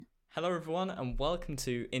Hello everyone and welcome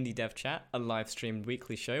to Indie Dev Chat, a live streamed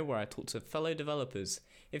weekly show where I talk to fellow developers.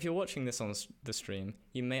 If you're watching this on the stream,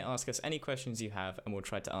 you may ask us any questions you have and we'll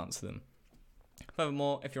try to answer them.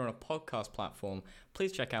 Furthermore, if you're on a podcast platform,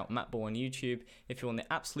 please check out Mattball on YouTube if you want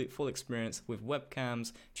the absolute full experience with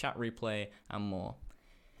webcams, chat replay and more.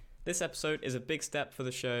 This episode is a big step for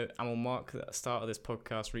the show and will mark the start of this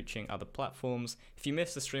podcast reaching other platforms. If you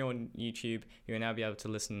missed the stream on YouTube, you will now be able to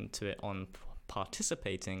listen to it on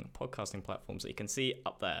participating podcasting platforms that you can see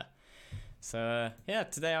up there. So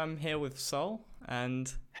today I'm here with Saul and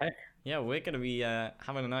hey, we're going to be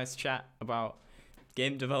having a nice chat about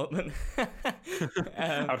game development.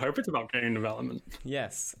 I would hope it's about game development.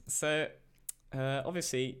 Yes. So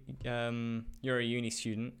obviously you're a uni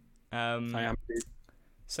student. I am.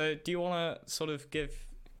 So do you want to sort of give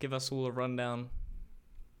us all a rundown?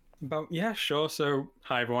 Yeah, sure. So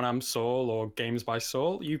hi everyone, I'm Saul, or Games by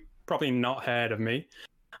Saul. You probably not heard of me.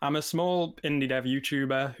 I'm a small indie dev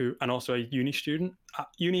YouTuber and also a uni student. At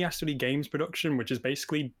uni, I study games production, which is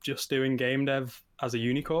basically just doing game dev as a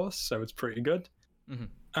uni course, so it's pretty good. Mm-hmm.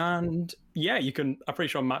 And yeah, I'm pretty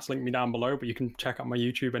sure Matt's linked me down below, but you can check out my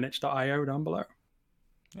YouTube and itch.io down below.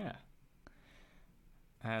 Yeah.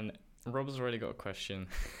 And Rob's already got a question.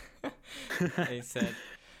 He said,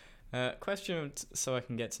 question so I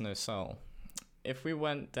can get to know Saul. If we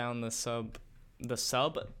went down the sub,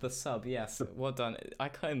 yes, well done. I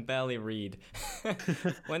can barely read.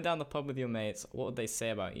 Went down the pub with your mates, what would they say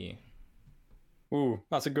about you? Ooh,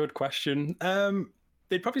 that's a good question.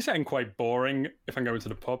 They'd probably say I'm quite boring if I'm going to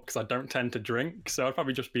the pub because I don't tend to drink, so I'd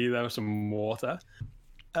probably just be there with some water.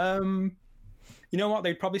 You know what?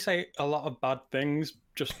 They'd probably say a lot of bad things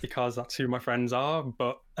just because that's who my friends are,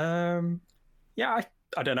 but I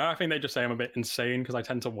don't know. I think they just say I'm a bit insane because I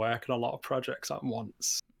tend to work on a lot of projects at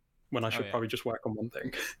once, when I should probably just work on one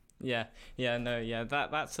thing.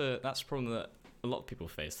 That's a problem that a lot of people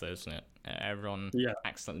face, though, isn't it? Everyone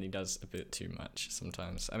accidentally does a bit too much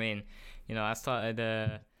sometimes. I mean, I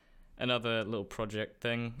started another little project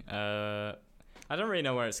thing. I don't really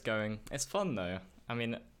know where it's going. It's fun though. I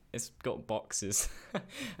mean, it's got boxes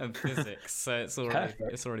and physics, so it's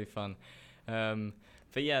already fun.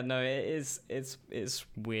 But yeah, no, it's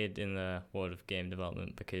weird in the world of game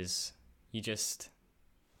development because you just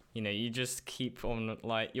keep on,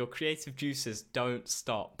 like, your creative juices don't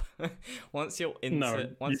stop. Once you're into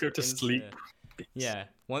you go to sleep.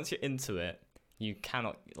 Once you're into it, you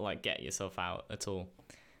cannot get yourself out at all.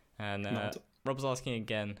 And Rob's asking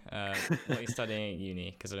again, what are you studying at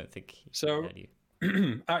uni? Because I don't think he heard you.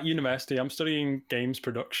 At university, I'm studying games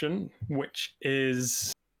production, which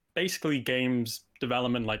is basically games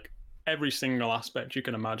development, like every single aspect you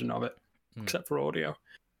can imagine of it, except for audio.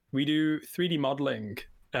 We do 3D modeling,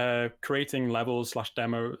 creating levels /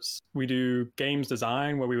 demos. We do games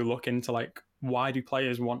design, where we look into why do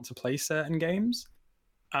players want to play certain games,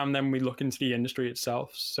 and then we look into the industry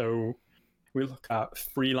itself. So we look at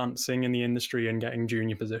freelancing in the industry and getting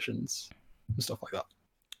junior positions and stuff like that.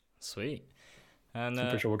 Sweet. And I'm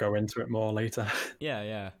pretty sure we'll go into it more later.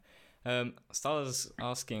 Yeah. Starla's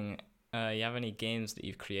asking, you have any games that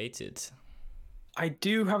you've created? I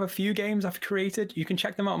do have a few games I've created. You can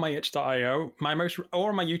check them out on my itch.io, or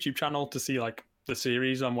on my YouTube channel to see the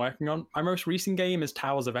series I'm working on. My most recent game is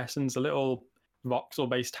Towers of Essence, a little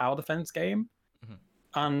voxel-based tower defense game. Mm-hmm.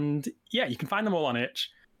 And yeah, you can find them all on itch.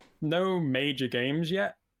 No major games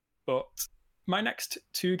yet, but the next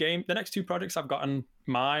two projects I've got in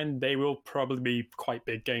mind, they will probably be quite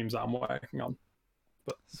big games that I'm working on.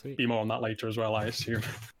 But Sweet. Be more on that later as well, I assume.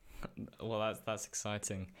 Well, that's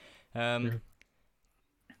exciting.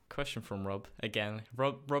 Question from Rob again.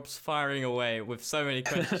 Rob's firing away with so many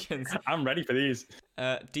questions. I'm ready for these.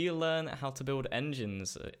 Do you learn how to build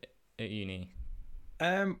engines at uni?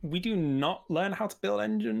 We do not learn how to build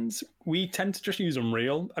engines. We tend to just use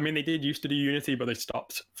Unreal. I mean, they did used to do Unity, but they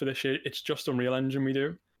stopped for this year. It's just Unreal Engine we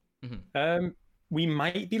do. Mm-hmm. We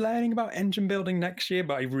might be learning about engine building next year,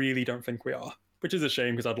 but I really don't think we are, which is a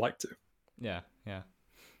shame because I'd like to. Yeah.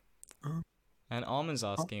 And Armin's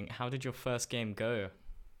asking, how did your first game go?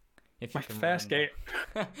 My first game.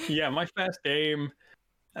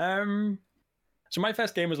 So my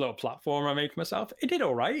first game was a little platform I made for myself. It did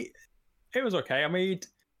all right. It was okay.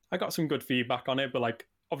 I got some good feedback on it, but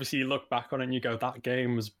obviously you look back on it and you go, that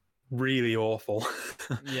game was really awful.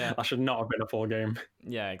 Yeah. That should not have been a full game.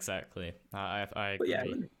 Yeah, exactly. I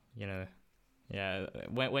agree.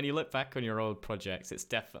 When you look back on your old projects, it's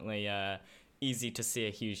definitely easy to see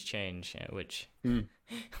a huge change, which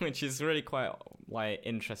is really quite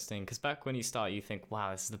interesting. Because back when you start, you think,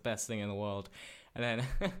 "Wow, this is the best thing in the world," and then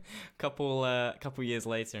a couple years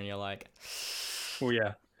later, and you're like, "Oh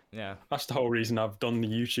yeah, Yeah. That's the whole reason I've done the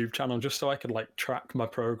YouTube channel, just so I could like track my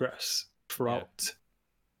progress throughout.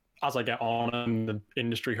 As I get on in the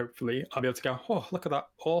industry, hopefully, I'll be able to go, oh, look at that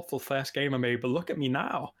awful first game I made, but look at me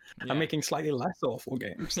now. I'm making slightly less awful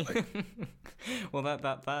games. Like... Well,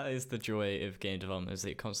 that is the joy of game development, is that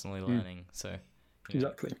you're constantly learning. So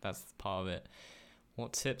exactly, that's part of it.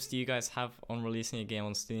 What tips do you guys have on releasing a game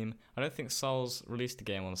on Steam? I don't think Saul's released a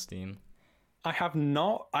game on Steam. I have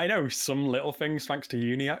not. I know some little things thanks to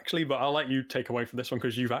uni, actually, but I'll let you take away for this one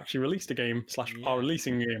because you've actually released a game / are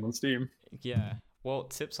releasing a game on Steam. Yeah. Well,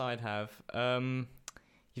 tips I'd have,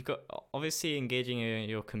 you've got obviously engaging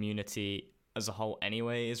your community as a whole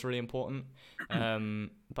anyway is really important.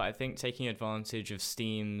 But I think taking advantage of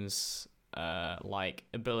Steam's like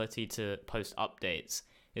ability to post updates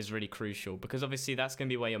is really crucial, because obviously that's going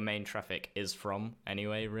to be where your main traffic is from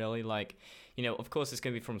anyway, really. Like, you know, of course it's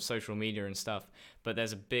going to be from social media and stuff, but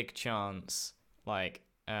there's a big chance, like,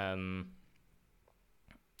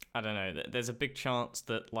 I don't know, there's a big chance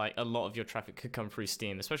that like a lot of your traffic could come through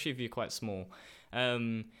Steam, especially if you're quite small.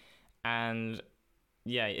 And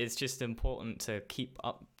yeah, it's just important to keep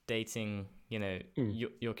updating, you know,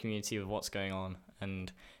 your community with what's going on,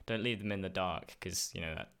 and don't leave them in the dark, because, you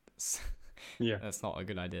know, that's not a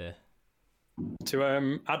good idea. To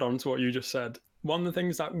add on to what you just said, one of the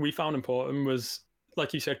things that we found important was,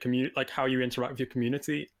 like you said, like how you interact with your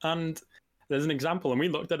community. And there's an example, and we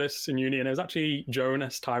looked at this in uni, and it was actually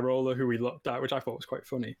Jonas Tyroller who we looked at, which I thought was quite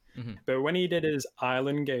funny. But when he did his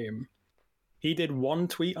island game, he did one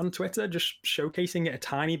tweet on Twitter just showcasing it a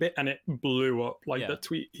tiny bit, and it blew up. Like, the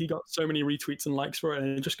tweet, he got so many retweets and likes for it,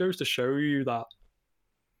 and it just goes to show you that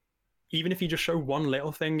even if you just show one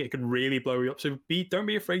little thing, it could really blow you up. So don't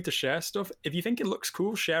be afraid to share stuff. If you think it looks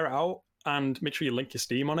cool, share it out, and make sure you link your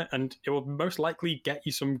Steam on it, and it will most likely get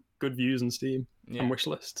you some good views on Steam and wish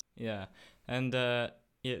lists. Yeah. And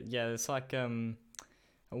it's like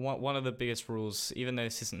one of the biggest rules, even though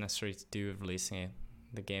this isn't necessarily to do with releasing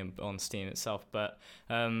the game on Steam itself, but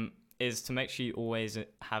is to make sure you always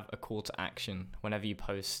have a call to action whenever you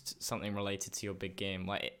post something related to your big game.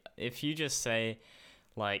 Like, if you just say,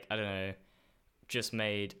 like, I don't know, just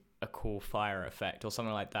made a cool fire effect or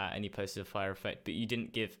something like that, and you posted a fire effect, but you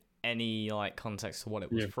didn't give any like context to what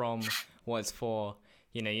it was from, what it's for,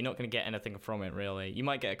 you know, you're not going to get anything from it, really. You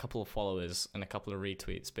might get a couple of followers and a couple of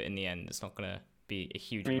retweets, but in the end, it's not going to be a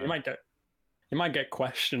huge. I mean, you might get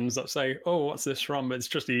questions that say, "Oh, what's this from?" But it's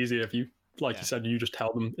just easier if you, like you said, you just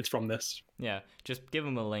tell them it's from this. Yeah, just give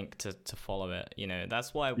them a link to follow it. You know,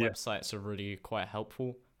 that's why websites are really quite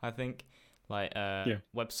helpful, I think. Like,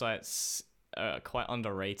 websites are quite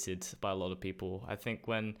underrated by a lot of people. I think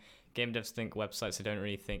when game devs think websites, they don't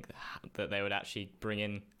really think that they would actually bring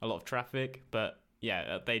in a lot of traffic, but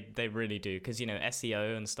yeah, they really do, because, you know,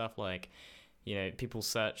 SEO and stuff, like, you know, people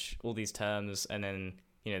search all these terms, and then,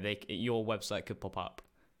 you know, your website could pop up,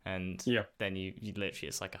 and then you literally,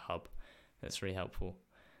 it's like a hub. That's really helpful.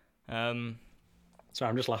 So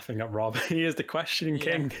I'm just laughing at Rob. He is the question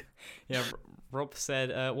king. Yeah, Rob said,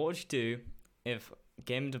 what would you do if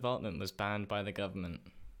game development was banned by the government?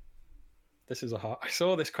 This is I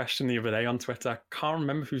saw this question the other day on Twitter. I can't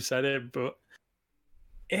remember who said it, but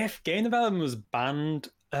if game development was banned,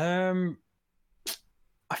 I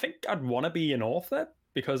think I'd want to be an author,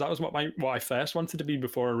 because that was what I first wanted to be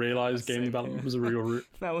before I realized game development was a real route.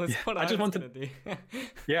 That was what I just wanted to do.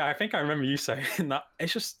 Yeah, I think I remember you saying that.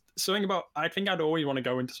 It's just something about, I think I'd always want to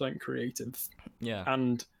go into something creative. Yeah.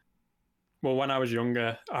 And well, when I was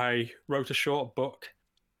younger, I wrote a short book,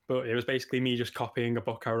 but it was basically me just copying a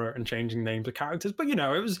book I wrote and changing names of characters. But, you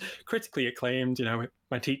know, it was critically acclaimed. You know,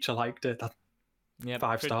 my teacher liked it.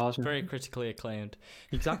 5 stars. Very critically acclaimed.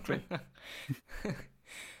 Exactly.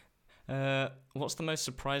 What's the most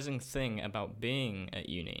surprising thing about being at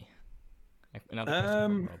uni? Another question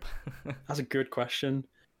from Rob. That's a good question.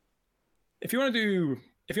 If you want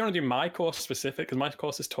to do my course specific, because my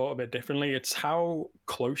course is taught a bit differently, it's how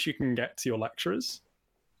close you can get to your lecturers.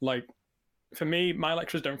 Like, for me, my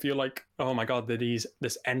lecturers don't feel like, oh my god, they're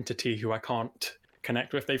this entity who I can't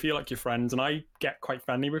connect with. They feel like your friends, and I get quite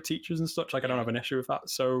friendly with teachers and such. Like, I don't have an issue with that.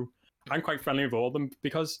 So I'm quite friendly with all of them,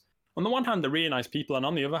 because on the one hand, they're really nice people, and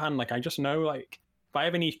on the other hand, like, I just know, like, if I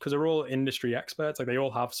have any, because they're all industry experts, like, they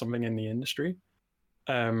all have something in the industry.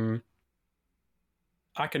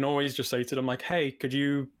 I can always just say to them, like, hey, could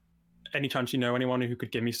you, any chance you know anyone who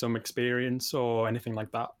could give me some experience or anything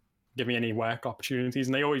like that? Give me any work opportunities,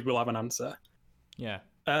 and they always will have an answer. Yeah.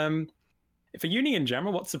 For uni in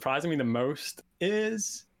general, what's surprising me the most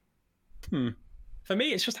is, for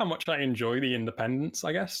me, it's just how much I enjoy the independence,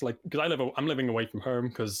 I guess. Like, because I'm living away from home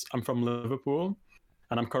because I'm from Liverpool,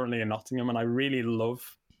 and I'm currently in Nottingham, and I really love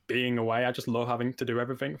being away. I just love having to do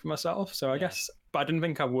everything for myself. So I guess, but I didn't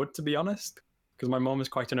think I would, to be honest, because my mom is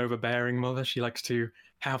quite an overbearing mother. She likes to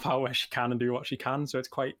help out where she can and do what she can. So it's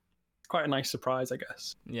quite a nice surprise, I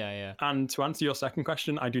guess. Yeah. And to answer your second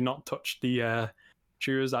question, I do not touch the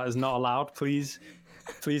chewers. That is not allowed. Please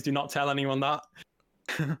do not tell anyone that.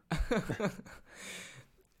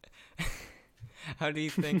 How do you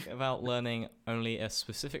think about learning only a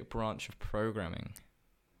specific branch of programming?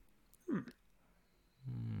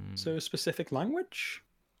 So a specific language?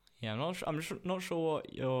 Yeah, I'm just not sure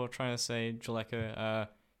what you're trying to say, Jaleko.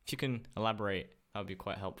 If you can elaborate, that would be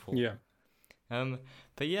quite helpful. Yeah.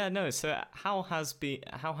 But yeah, no. So how has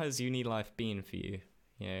uni life been for you?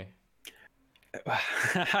 Yeah.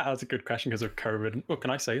 That's a good question because of COVID. Well, can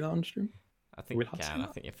I say that on stream? I think you can. I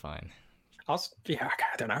think you're fine. Okay,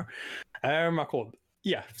 I don't know.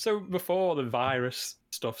 Yeah, so before the virus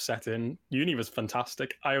stuff set in, uni was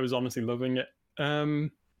fantastic. I was honestly loving it.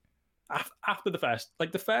 After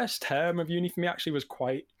the first term of uni for me actually was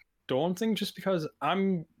quite daunting, just because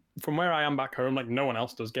I'm from where I am back home. Like, no one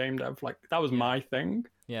else does game dev. Like, that was my thing.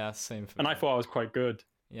 Yeah, same for me. And I thought I was quite good.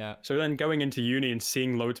 Yeah. So then going into uni and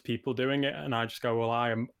seeing loads of people doing it, and I just go, well,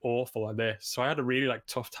 I am awful at this. So I had a really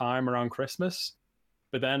tough time around Christmas.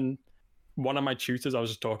 But then one of my tutors, I was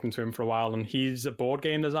just talking to him for a while, and he's a board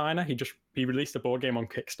game designer. He released a board game on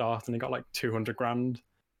Kickstarter, and he got 200 grand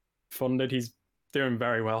funded. He's doing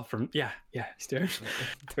very well he's doing.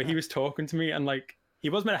 But he was talking to me, and he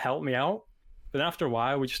was meant to help me out. But then after a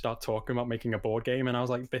while, we just started talking about making a board game, and I was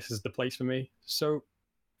like, this is the place for me. So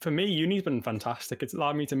for me, uni's been fantastic. It's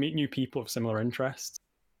allowed me to meet new people of similar interests.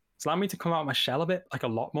 It's allowed me to come out of my shell a bit, a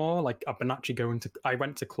lot more. I've been actually I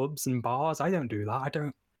went to clubs and bars. I don't do that.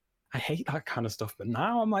 I hate that kind of stuff. But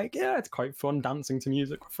now I'm it's quite fun dancing to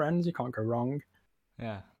music with friends. You can't go wrong.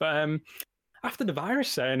 Yeah. But after the virus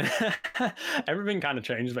saying, everything kind of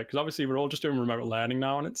changed a bit, because obviously we're all just doing remote learning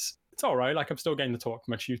now, and it's all right. I'm still getting to talk to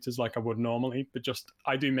my tutors like I would normally, but just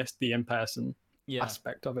I do miss the in-person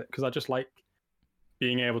aspect of it, because I just like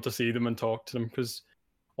being able to see them and talk to them. Because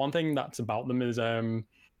one thing that's about them is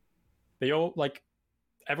they all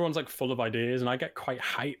everyone's full of ideas, and I get quite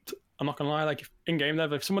hyped. I'm not gonna lie. If in game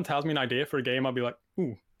dev, if someone tells me an idea for a game, I'll be like,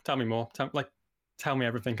 "Ooh, tell me more. Tell me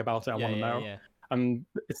everything about it. I want to know." Yeah. And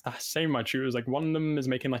it's the same with my tutors. One of them is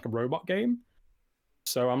making a robot game,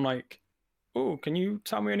 so I'm like, "Oh, can you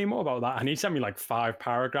tell me any more about that?" And he sent me 5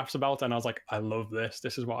 paragraphs about it, and I was like, "I love this.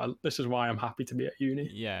 This is why I'm happy to be at uni."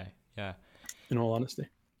 Yeah. In all honesty.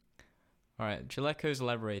 All right, Jaleko's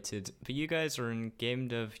elaborated, but you guys are in game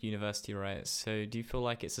dev university, right? So do you feel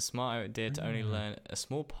like it's a smart idea to only learn a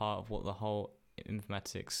small part of what the whole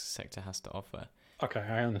informatics sector has to offer? Okay,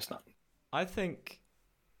 I understand. I think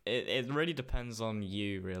it really depends on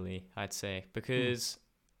you, really, I'd say, because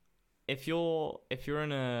if you've got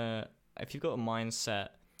a mindset,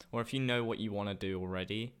 or if you know what you want to do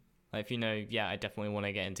already, if you know, I definitely want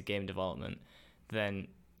to get into game development, then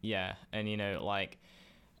and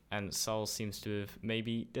and Saul seems to have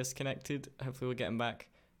maybe disconnected. Hopefully we'll get him back.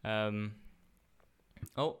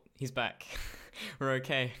 Oh, he's back. We're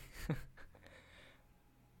okay.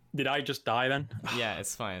 Did I just die then? Yeah,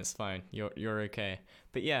 it's fine. You're okay.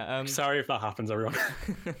 But sorry if that happens, everyone.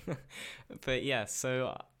 But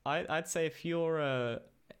so I'd say if you're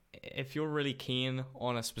really keen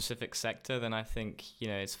on a specific sector, then I think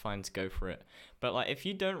it's fine to go for it. But if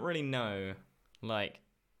you don't really know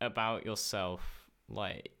about yourself,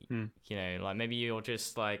 maybe you're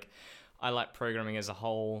just I like programming as a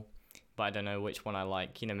whole, but I don't know which one I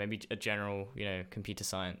like. Maybe a general computer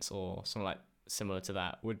science or something similar to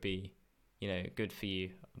that would be good for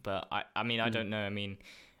you. But I mean I don't know. I mean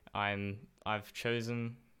I've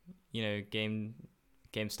chosen game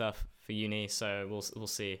stuff for uni, so we'll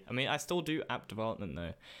see. I mean I still do app development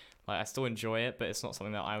though. I still enjoy it, but it's not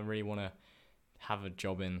something that I really want to have a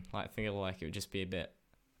job in. I feel it would just be a bit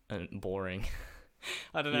boring.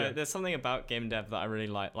 I don't know. Yeah. There's something about game dev that I really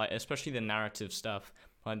like especially the narrative stuff.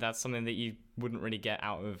 That's something that you wouldn't really get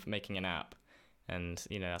out of making an app, and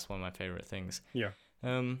that's one of my favorite things. Yeah.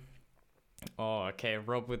 Oh, okay.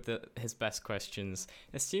 Rob with his best questions.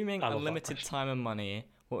 Assuming unlimited time and money,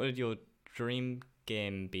 what would your dream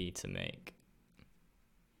game be to make?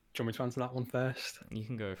 Do you want me to answer that one first? You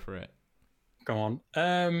can go for it. Go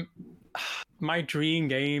on. My dream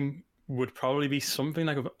game would probably be something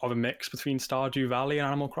of a mix between Stardew Valley and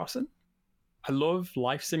Animal Crossing. I love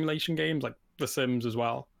life simulation games like The Sims as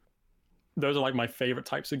well. Those are my favorite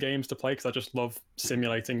types of games to play because I just love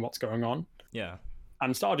simulating what's going on. Yeah.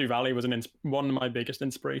 And Stardew Valley was one of my biggest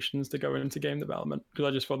inspirations to go into game development, because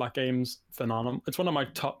I just thought that game's phenomenal. It's one of my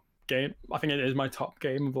top game. I think it is my top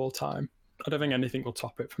game of all time. I don't think anything will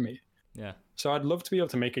top it for me. Yeah. So I'd love to be able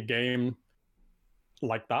to make a game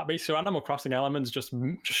like that. Basically, so Animal Crossing elements, just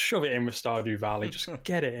shove it in with Stardew Valley. Just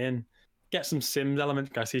get it in. Get some Sims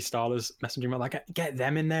elements. I see Starla's messaging me like, get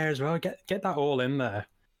them in there as well. Get that all in there,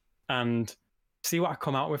 and see what I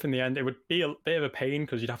come out with in the end. It would be a bit of a pain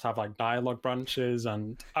because you'd have to have like dialogue branches,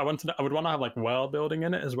 and I would want to have like world building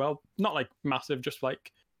in it as well. Not like massive, just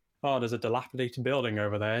like, oh, there's a dilapidated building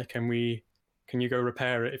over there. Can you go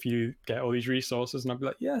repair it if you get all these resources? And I'd be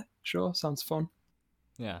like, yeah, sure, sounds fun.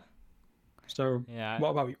 Yeah. So yeah.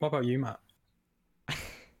 What about you, Matt?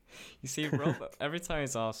 You see, Rob, every time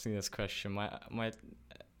he's asking this question,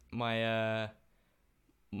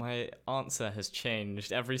 my answer has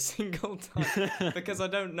changed every single time because I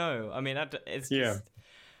don't know. I mean, it's just,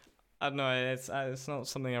 I don't know. It's not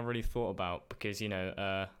something I've really thought about because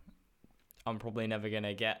I'm probably never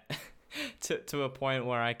gonna get to a point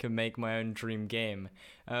where I can make my own dream game.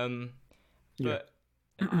 But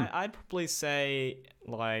I'd probably say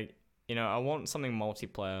like, I want something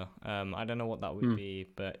multiplayer. I don't know what that would be,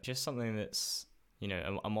 but just something that's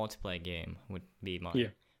a multiplayer game would be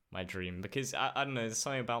my dream, because I don't know, there's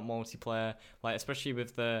something about multiplayer, like especially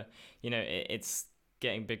with the it's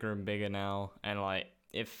getting bigger and bigger now, and like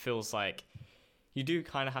it feels like you do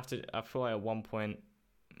kind of have to. I feel like at one point,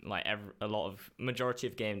 like majority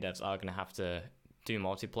of game devs are gonna have to do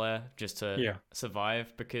multiplayer just to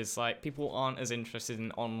survive, because like people aren't as interested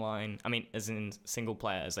in online, as in single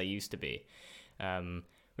player, as they used to be,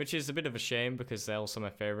 which is a bit of a shame because they're also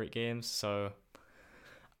my favorite games. So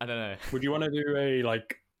I don't know. Would you want to do a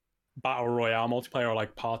like battle royale multiplayer or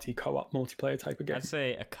like party co-op multiplayer type of game? I'd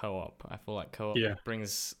say a co-op. I feel like co-op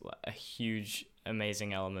brings a huge,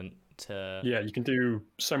 amazing element to. Yeah, you can do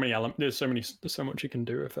so many elements. There's so much you can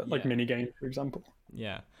do with it, like mini games, for example.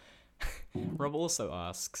 Yeah. Rob also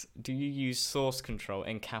asks, do you use source control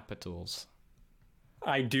in capitals?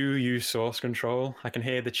 I do use source control. I can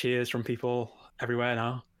hear the cheers from people everywhere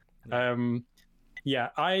now. Because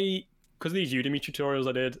these Udemy tutorials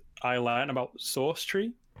I did, I learned about source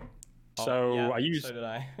tree. So did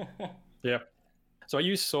I. Yeah. So I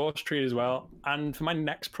use source tree as well. And for my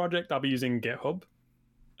next project, I'll be using GitHub.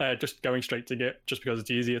 Just going straight to Git, just because it's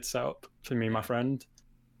easier to set up for me and my friend.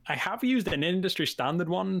 I have used an industry standard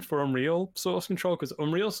one for Unreal source control, because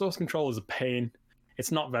Unreal source control is a pain.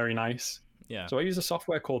 It's not very nice. Yeah. So I use a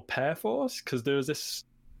software called Pearforce, because there was this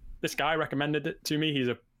guy recommended it to me.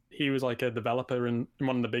 He was like a developer in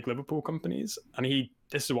one of the big Liverpool companies, and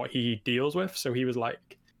this is what he deals with. So he was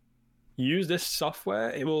like, use this software,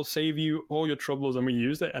 it will save you all your troubles. And we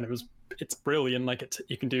used it, and it's brilliant. Like it's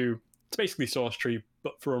basically source tree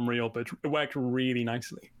but for Unreal, but it worked really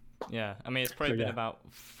nicely. Yeah, it's probably been about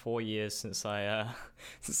 4 years since I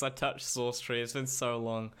touched source tree. It's been so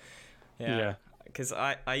long. Yeah. Because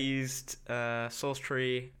I used source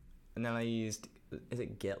tree, and then I used, is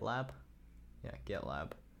it GitLab? Yeah,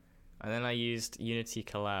 GitLab. And then I used Unity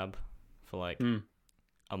Collab for like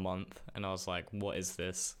a month, and I was like, what is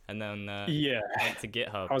this? And then I went to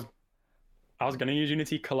GitHub. I was going to use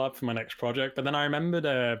Unity Collab for my next project, but then I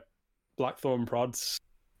remembered Blackthorn Prods.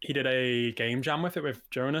 He did a game jam with it with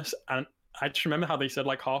Jonas, and I just remember how they said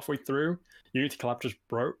like halfway through, Unity Collab just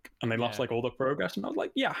broke, and they lost like all the progress, and I was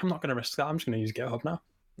like, yeah, I'm not going to risk that. I'm just going to use GitHub now.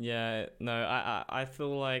 Yeah, no, I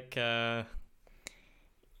feel like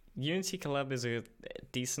Unity Collab is a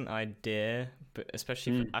decent idea, but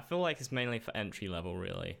especially I feel like it's mainly for entry level,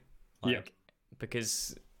 really.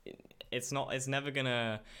 Because it's never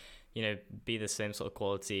gonna, be the same sort of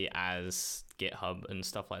quality as GitHub and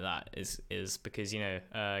stuff like that. Is because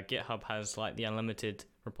GitHub has like the unlimited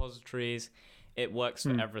repositories. It works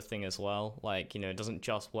for everything as well. Like it doesn't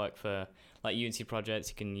just work for like Unity projects.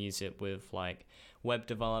 You can use it with like web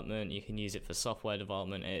development. You can use it for software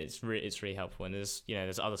development. It's really helpful. And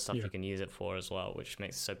there's other stuff you can use it for as well, which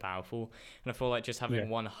makes it so powerful. And I feel like just having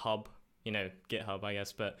one hub, GitHub, I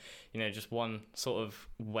guess, but just one sort of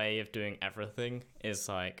way of doing everything is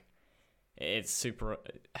like, it's super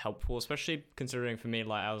helpful, especially considering for me,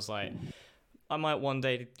 like I was like, I might one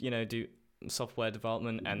day, do software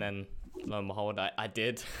development, and then lo and behold, I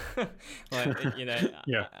did.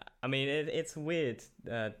 It's weird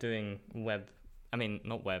doing web.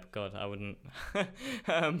 Not web. God, I wouldn't.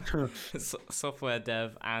 Software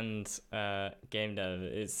dev and game dev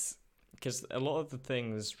is because a lot of the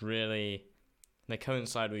things really they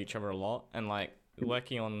coincide with each other a lot, and like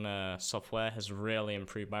working on software has really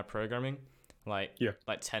improved my programming, like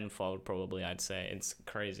tenfold probably. I'd say it's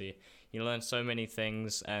crazy. You learn so many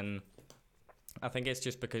things, and I think it's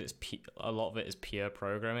just because a lot of it is pure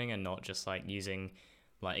programming and not just like using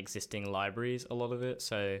like existing libraries, a lot of it,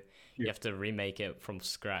 so you have to remake it from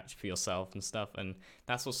scratch for yourself and stuff, and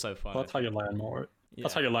that's what's so fun. Well, that's how you learn more.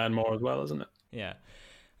 That's how you learn more as well, isn't it? Yeah.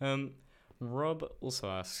 Rob also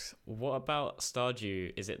asks, what about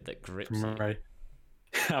Stardew is it that grips you? Right.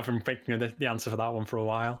 I've been thinking of the answer for that one for a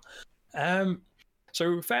while.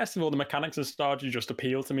 So first of all, the mechanics of Stardew just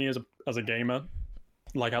appeal to me as a gamer.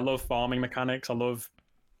 Like, I love farming mechanics. I love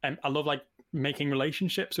like making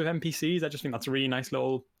relationships with NPCs. I just think that's a really nice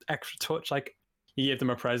little extra touch. Like, you give them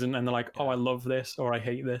a present and they're like, oh, I love this, or I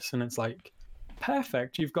hate this, and it's like,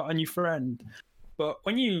 perfect, you've got a new friend. But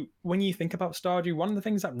when you think about Stardew, one of the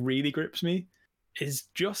things that really grips me is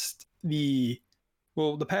just the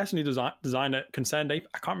person who designed it, Concerned Ape.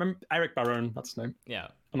 I can't remember, Eric Barone, that's his name. Yeah.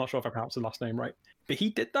 I'm not sure if I pronounced his last name right, but he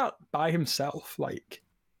did that by himself. Like,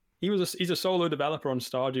 he's a solo developer on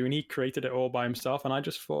Stardew, and he created it all by himself. And I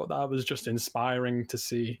just thought that was just inspiring to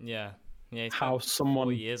see. Yeah. He's how someone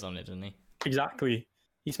 4 years on it, didn't he? Exactly.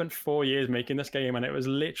 He spent 4 years making this game, and it was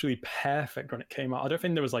literally perfect when it came out. I don't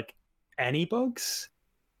think there was like any bugs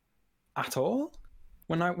at all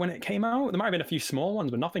when it came out. There might have been a few small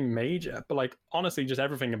ones, but nothing major. But like, honestly, just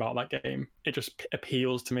everything about that game, it just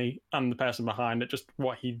appeals to me, and the person behind it, just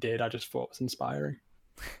what he did, I just thought was inspiring.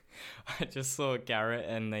 I just saw Garrett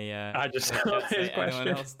and the. I just saw his question.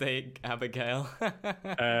 Anyone else date Abigail?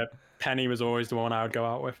 Penny was always the one I would go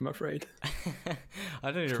out with, I'm afraid.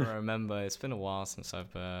 I don't even remember. It's been a while since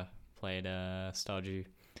I've played Stardew.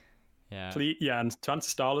 Yeah. And to answer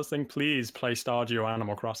Starla's thing, please play Stardew or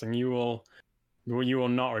Animal Crossing. You will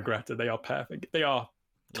not regret it. They are perfect. They are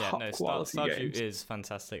top quality Stardew games. is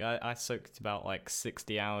fantastic. I soaked about like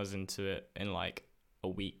 60 hours into it in like a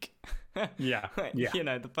week. Yeah. You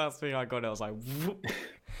know, the first thing I got, I was like, whoop,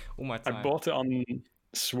 all my time. I bought it on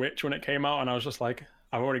Switch when it came out, and I was just like,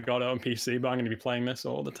 I've already got it on PC, but I'm going to be playing this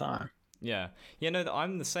all the time. Yeah. No,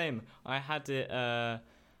 I'm the same. I had it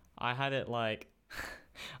like,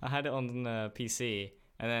 I had it on PC,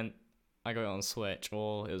 and then I got it on Switch,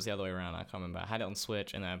 or it was the other way around. I can't remember. I had it on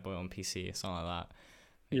Switch, and then I bought it on PC, something like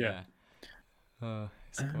that. Yeah.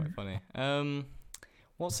 It's quite funny.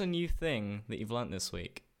 What's a new thing that you've learnt this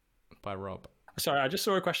week? By Rob. Sorry, I just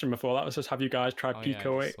saw a question before. That was just, have you guys tried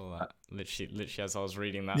Pico 8? I saw that. Literally as I was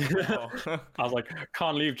reading that. I was like,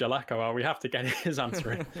 can't leave Jaleko out. We have to get his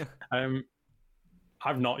answer in.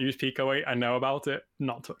 I've not used Pico 8. I know about it.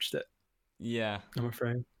 Not touched it. Yeah. I'm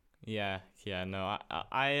afraid. Yeah. No,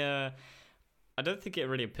 I don't think it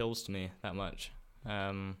really appeals to me that much.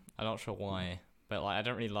 I'm not sure why, but like, I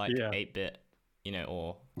don't really like 8-bit,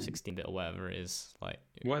 or 16-bit or whatever it is. Like,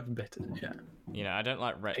 whatever bit, yeah. I don't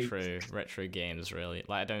like retro games really.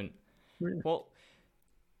 Like, I don't. Really? Well,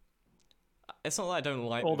 it's not that I don't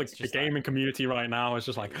like all the gaming community right now is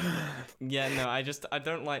just like. Yeah, no, I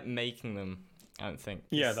don't like making them. I don't think.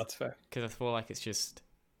 Yeah, that's fair. Because I feel like it's just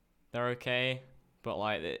they're okay, but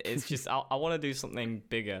like it's just I want to do something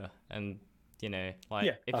bigger, and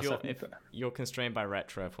like if you're constrained by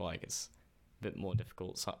retro, I feel like it's a bit more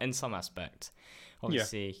difficult in some aspect.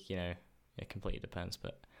 Obviously, it completely depends.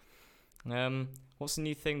 But what's the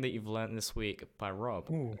new thing that you've learned this week by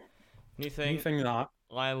Rob? Ooh. New thing that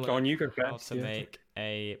I learned how to make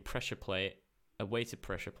a weighted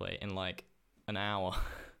pressure plate in like an hour.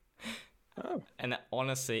 Oh. And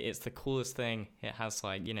honestly, it's the coolest thing. It has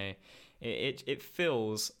like, it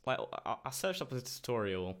feels like I searched up a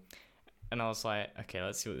tutorial and I was like, okay,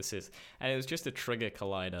 let's see what this is. And it was just a trigger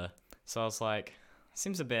collider. So I was like,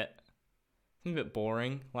 seems a bit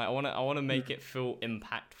boring. Like I want to make it feel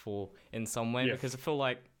impactful in some way, because I feel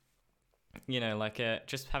like,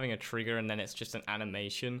 just having a trigger and then it's just an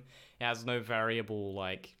animation. It has no variable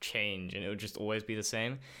like change, and it would just always be the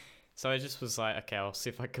same. So I just was like, okay, I'll see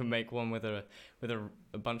if I can make one with a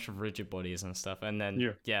bunch of rigid bodies and stuff. And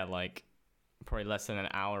then like probably less than an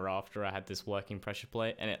hour after, I had this working pressure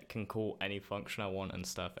plate, and it can call any function I want and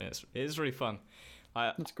stuff. And it is really fun.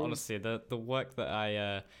 That's cool. Honestly, the work that I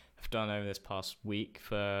have done over this past week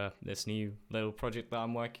for this new little project that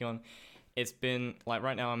I'm working on, it's been like,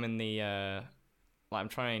 right now I'm in the I'm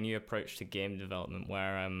trying a new approach to game development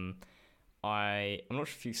where I'm not sure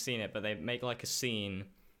if you've seen it, but they make like a scene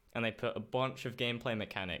and they put a bunch of gameplay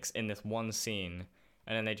mechanics in this one scene,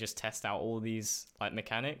 and then they just test out all these like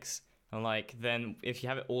mechanics. And like, then if you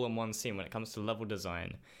have it all in one scene, when it comes to level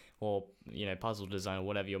design or puzzle design or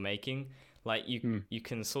whatever you're making, like you can you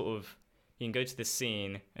can go to this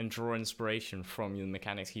scene and draw inspiration from the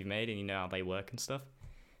mechanics you've made, and you know how they work and stuff.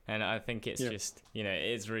 And I think it's just,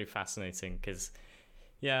 it's really fascinating because,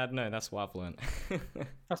 that's what I've learned.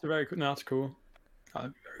 That's very cool. No, that's cool.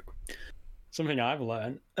 Very cool. Something I've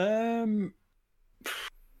learned.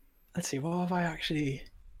 Let's see, what have I actually...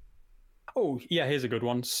 Oh, yeah, here's a good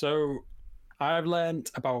one. So I've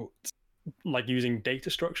learned about like using data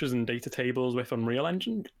structures and data tables with Unreal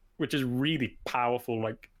Engine, which is really powerful.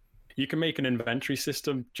 Like you can make an inventory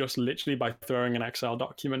system just literally by throwing an Excel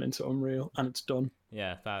document into Unreal and it's done.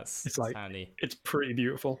 Yeah, that's It's like handy. it's pretty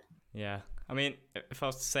beautiful. Yeah. I mean, if I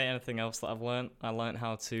was to say anything else that I learned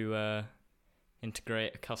how to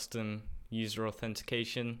integrate a custom user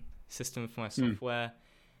authentication system for my software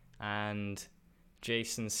and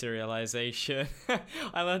JSON serialization.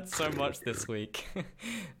 I learned so much this week.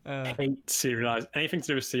 I hate serialize anything to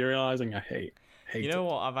do with serializing. I hate. You know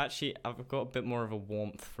what? I've got a bit more of a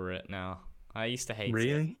warmth for it now. I used to hate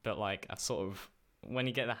it, but like I sort of, when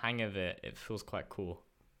you get the hang of it, it feels quite cool.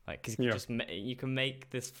 Like, cause you can make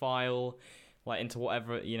this file like into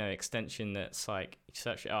whatever, extension that's like, you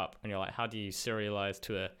search it up and you're like, how do you serialize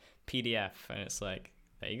to a PDF? And it's like,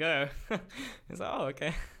 there you go. It's like, oh,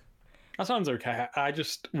 okay. That sounds okay. I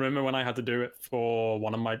just remember when I had to do it for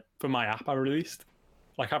my app I released,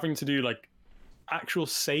 like having to do like actual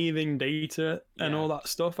saving data and all that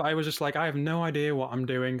stuff. I was just like, I have no idea what I'm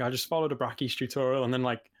doing. I just followed a Brackeys tutorial, and then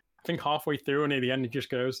like I think halfway through or near the end, it just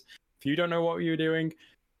goes, if you don't know what you're doing,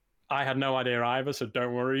 I had no idea either, so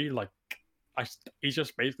don't worry. Like, he's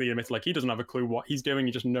just basically admitted like he doesn't have a clue what he's doing.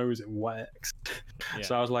 He just knows it works. Yeah.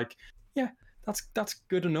 So I was like, yeah, that's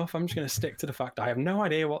good enough. I'm just going to stick to the fact I have no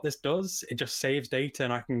idea what this does. It just saves data,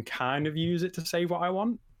 and I can kind of use it to save what I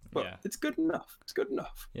want. But it's good enough. It's good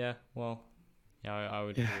enough. Yeah, well, yeah, I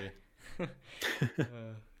would agree.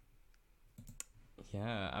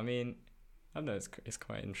 Yeah, I mean, I don't know, it's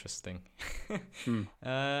quite interesting.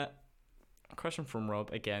 Question from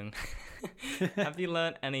Rob again. Have you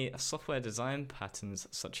learned any software design patterns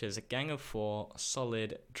such as Gang of Four,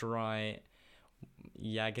 Solid, Dry,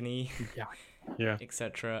 Yagni,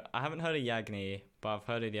 etc.? I haven't heard of Yagni, but I've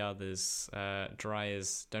heard of the others. Dry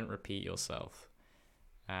is don't repeat yourself.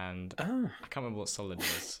 And I can't remember what Solid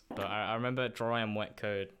is, but I remember dry and wet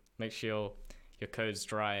code. Make sure your code's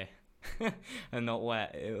dry and not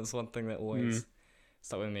wet. It was one thing that always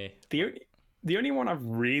stuck with me. The only one I've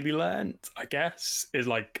really learned, I guess, is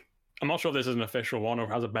like, I'm not sure if this is an official one or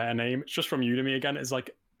has a better name. It's just from Udemy again. It's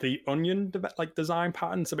like the onion design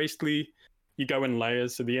pattern. So basically, you go in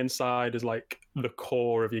layers. So the inside is like the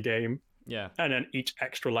core of your game. Yeah. And then each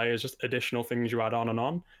extra layer is just additional things you add on and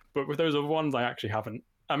on. But with those other ones, I actually haven't.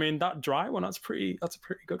 I mean, that dry one, that's a pretty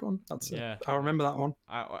good one. I remember that one.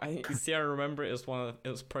 I remember it was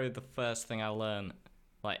probably the first thing I learned,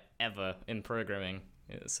 like, ever in programming.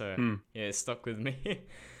 So yeah, it stuck with me.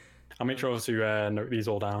 I'll make sure to note these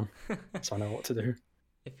all down so I know what to do.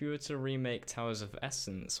 If you were to remake Towers of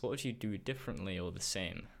Essence, what would you do differently or the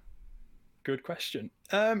same? Good question.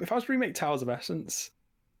 If I was to remake Towers of Essence,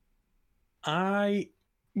 I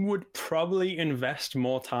would probably invest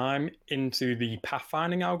more time into the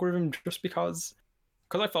pathfinding algorithm, just because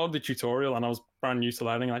I followed the tutorial and I was brand new to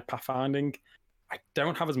learning like pathfinding. I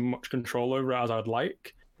don't have as much control over it as I'd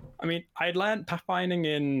like. I mean, I'd learned pathfinding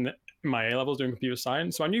in my A-levels doing computer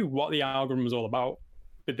science, so I knew what the algorithm was all about.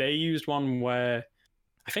 But they used one where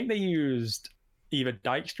I think they used either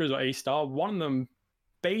Dijkstra's or A-star. One of them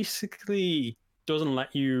basically doesn't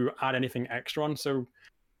let you add anything extra on. So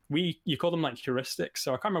you call them like heuristics.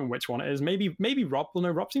 So I can't remember which one it is. Maybe Rob will know.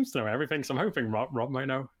 Rob seems to know everything, so I'm hoping Rob might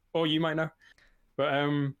know, or you might know. But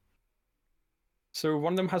so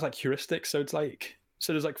one of them has like heuristics. So it's like,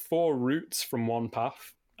 there's like 4 routes from one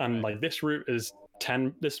path. And like this route is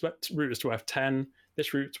 10, this route is worth 10,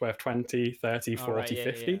 this route's worth 20, 30, 40,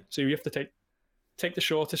 50. Yeah. So you have to take the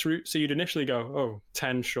shortest route. So you'd initially go,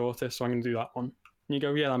 10 shortest, so I'm going to do that one. And you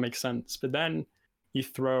go, yeah, that makes sense. But then you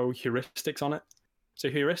throw heuristics on it. So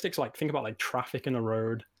heuristics, like, think about like traffic in a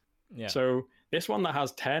road. Yeah. So this one that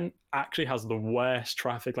has 10 actually has the worst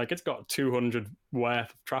traffic. Like, it's got 200 worth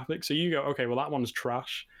of traffic. So you go, okay, well, that one's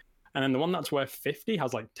trash. And then the one that's worth 50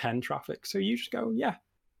 has like 10 traffic. So you just go, yeah,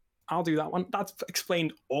 I'll do that one. That's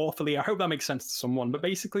explained awfully. I hope that makes sense to someone. But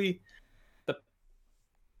basically,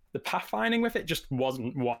 the pathfinding with it just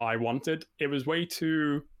wasn't what I wanted. It was way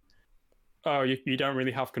too, you don't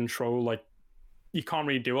really have control. Like, you can't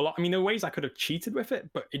really do a lot. I mean, there were ways I could have cheated with it,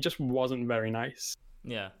 but it just wasn't very nice.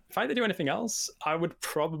 Yeah. If I had to do anything else, I would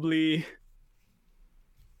probably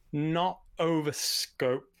not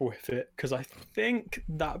overscope with it, because I think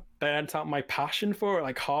that burnt out my passion for it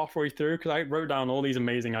like halfway through, because I wrote down all these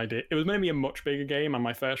amazing ideas. It was going to be a much bigger game and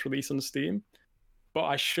my first release on Steam, but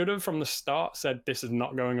I should have from the start said this is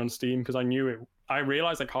not going on Steam, because I knew it. I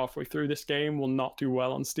realized like halfway through this game will not do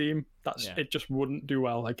well on Steam. It just wouldn't do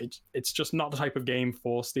well. Like it's just not the type of game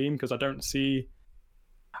for Steam, because I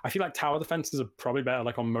feel like tower defenses are probably better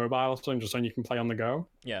like on mobile, so just something you can play on the go.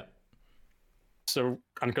 Yeah. So,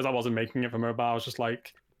 and because I wasn't making it for mobile, I was just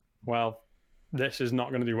like, well, this is not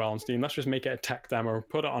going to do well on Steam. Let's just make it a tech demo,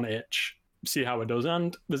 put it on itch, see how it does.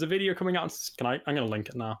 And there's a video coming out. I'm going to link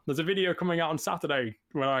it now. There's a video coming out on Saturday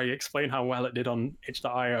where I explain how well it did on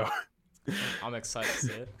itch.io. I'm excited to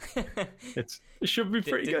see it. It should be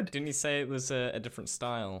pretty good. Didn't you say it was a different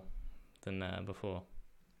style than before?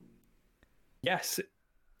 Yes.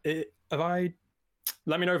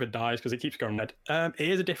 Let me know if it dies because it keeps going red. It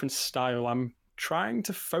is a different style. I'm trying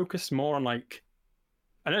to focus more on like,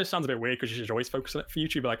 I know it sounds a bit weird because you should always focus on it for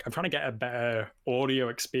YouTube, but like I'm trying to get a better audio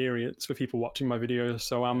experience for people watching my videos.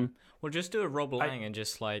 So well, just do a Rob Lang and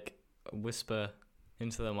just like whisper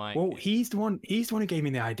into the mic. Well, he's the one who gave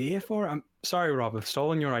me the idea for it. I'm sorry, Rob, I've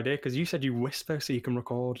stolen your idea because you said you whisper so you can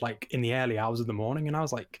record like in the early hours of the morning, and I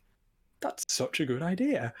was like, that's such a good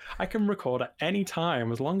idea. I can record at any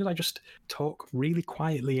time as long as I just talk really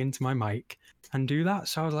quietly into my mic and do that.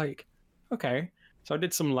 So I was like, okay. So I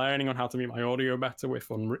did some learning on how to make my audio better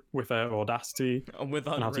with Audacity and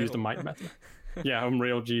how to use the mic better. Yeah,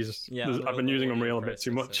 Unreal, Jesus. Yeah, I've been using Unreal a bit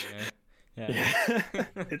too much. Yeah.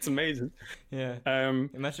 It's amazing. Yeah.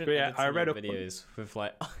 Imagine I read up videos with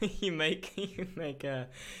like you make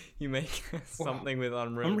something with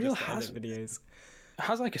Unreal has videos. It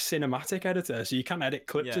has like a cinematic editor, so you can edit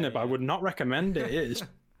clips in it. But I would not recommend it. It is.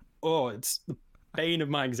 It's the bane of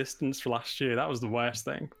my existence for last year. That was the worst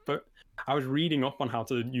thing. But I was reading up on how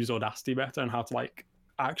to use Audacity better and how to like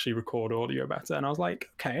actually record audio better, and I was like,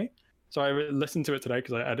 okay. So I listened to it today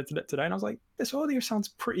because I edited it today, and I was like, this audio sounds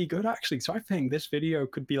pretty good actually. So I think this video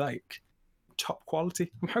could be like top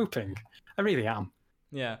quality. I'm hoping. I really am.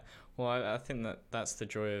 Yeah. Well, I think that's the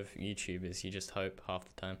joy of YouTube is you just hope half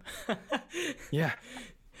the time. Yeah.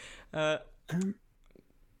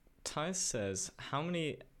 Ty says, how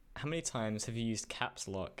many times have you used caps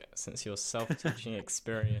lock since your self-teaching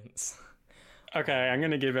experience? Okay, I'm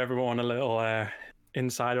going to give everyone a little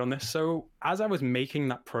insight on this. So as I was making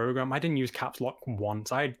that program, I didn't use caps lock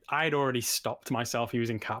once. I'd already stopped myself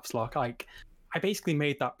using caps lock. Like, I basically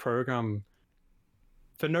made that program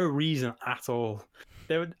for no reason at all.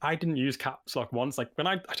 I didn't use caps lock once. Like when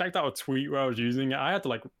I checked out a tweet where I was using it, I had to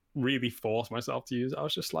like really force myself to use it. I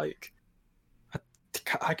was just like,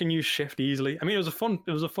 I can use shift easily. I mean, it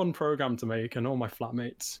was a fun program to make, and all my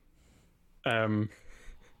flatmates. Did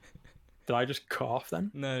I just cut off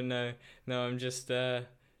then? No. I'm just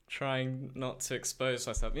trying not to expose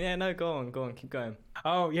myself. Yeah, no, go on, keep going.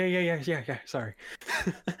 Oh, yeah. Sorry.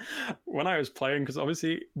 When I was playing, because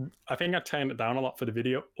obviously, I think I turned it down a lot for the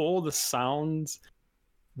video. All the sounds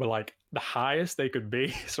were like the highest they could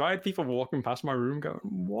be. So I had people walking past my room going,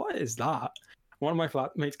 "What is that?" One of my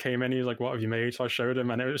flatmates came in. He was like, "What have you made?" So I showed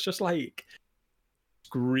him, and it was just like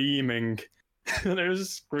screaming. And it was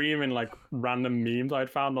screaming like random memes I'd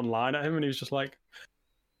found online at him, and he was just like,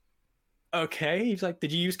 okay. He's like,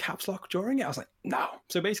 did you use caps lock during it? I was like, no.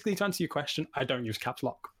 So basically, to answer your question, I don't use caps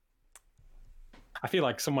lock. I feel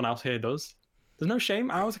like someone else here does. There's no shame.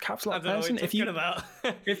 I was a caps lock person.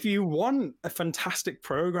 If you want a fantastic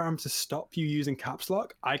program to stop you using caps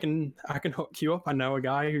lock, I can hook you up. I know a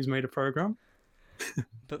guy who's made a program.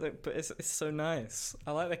 but it's so nice.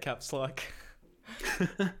 I like the caps lock.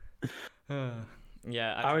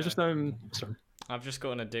 Yeah, I was just sorry. I've just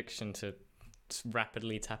got an addiction to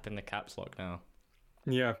rapidly tapping the caps lock now.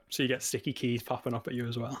 Yeah, so you get sticky keys popping up at you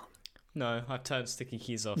as well. No, I've turned sticky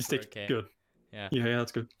keys off. Okay. Good. Yeah,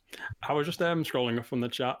 that's good. I was just scrolling up from the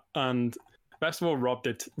chat, and first of all, Rob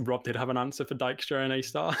did have an answer for Dijkstra and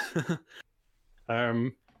A-Star.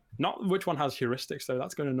 Not which one has heuristics though.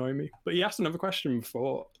 That's going to annoy me. But he asked another question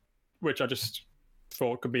before, which I just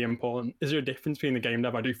thought could be important. Is there a difference between the game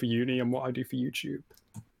dev I do for uni and what I do for YouTube?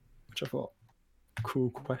 Which I thought, cool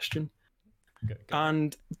question. Good.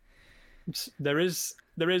 And there is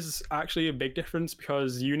actually a big difference,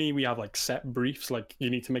 because uni we have like set briefs, like you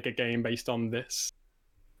need to make a game based on this,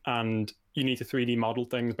 and you need to 3D model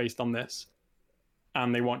things based on this,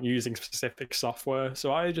 and they want using specific software.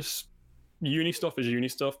 So uni stuff is uni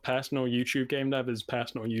stuff. Personal YouTube game dev is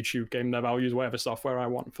personal YouTube game dev. I'll use whatever software I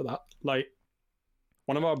want for that. Like,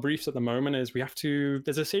 one of our briefs at the moment is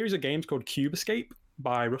there's a series of games called Cube Escape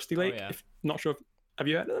by Rusty Lake. Oh, yeah. Not sure have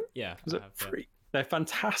you heard of them? Yeah. Is it free? Yeah. They're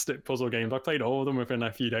fantastic puzzle games. I played all of them within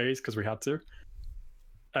a few days because we had to.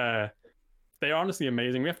 They are honestly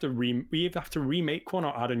amazing. We have to remake one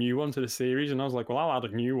or add a new one to the series, and I was like, well, I'll add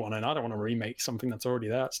a new one, and I don't want to remake something that's already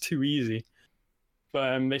there. It's too easy.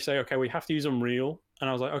 But they say, okay, we have to use Unreal, and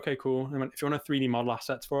I was like, okay, cool. And if you want to 3D model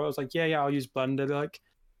assets for it, I was like, yeah, I'll use Blender. They're like,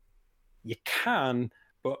 you can,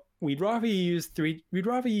 but we'd rather you use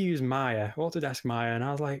Maya, Autodesk Maya. And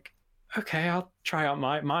I was like, okay, I'll try out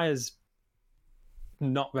Maya. Maya's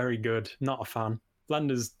not very good. Not a fan.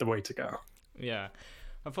 Blender's the way to go. Yeah.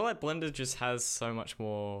 I feel like Blender just has so much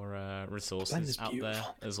more resources out there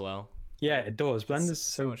as well. Yeah, it does. Blender's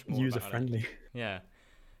so much user friendly. Yeah.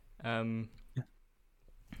 I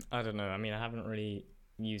don't know. I mean, I haven't really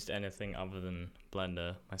used anything other than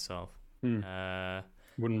Blender myself.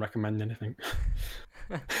 Wouldn't recommend anything.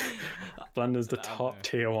 Blender's the top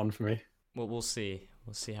tier one for me. Well, we'll see.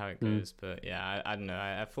 We'll see how it goes. But yeah, I don't know.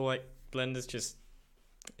 I feel like Blender's just,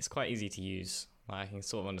 it's quite easy to use. Like, I can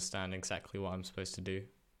sort of understand exactly what I'm supposed to do.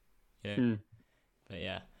 You know? But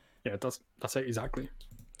yeah. Yeah, that's it exactly.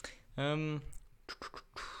 Who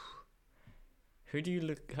do you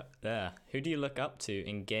look up to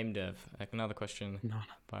in game dev? Like, another question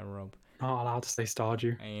by Rob. Not allowed to say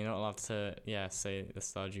Stardew. And you're not allowed to say the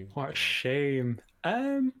Stardew. What a shame.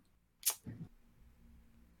 If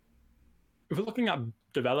we're looking at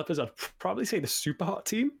developers, I'd probably say the Superhot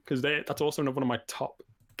team, because that's also one of my top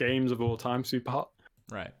games of all time, Superhot.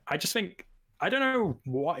 Right. I just think, I don't know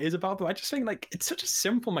what is about them. I just think like it's such a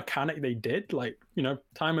simple mechanic they did. Like, you know,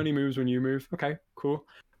 time only moves when you move. Okay, cool.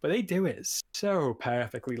 But they do it so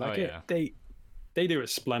perfectly. Like they do it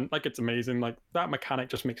splendid. Like, it's amazing. Like, that mechanic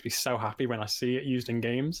just makes me so happy when I see it used in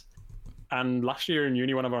games. And last year in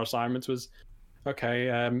uni, one of our assignments was,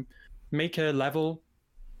 make a level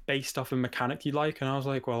based off a mechanic you like. And I was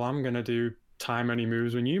like, well, I'm going to do time only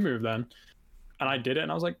moves when you move then. And I did it.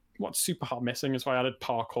 And I was like, what's Superhot missing? So I added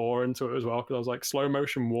parkour into it as well. Because I was like, slow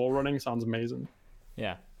motion wall running sounds amazing.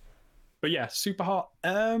 Yeah. But yeah, Superhot.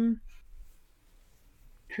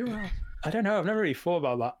 Who else? I don't know. I've never really thought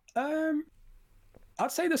about that.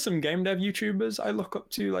 I'd say there's some game dev YouTubers I look up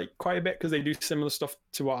to like quite a bit because they do similar stuff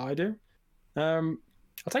to what I do.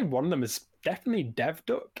 I'd say one of them is definitely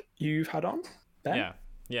DevDuck. You've had on, Ben?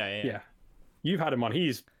 Yeah. You've had him on.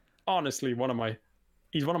 He's honestly one of my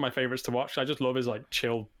favorites to watch. I just love his like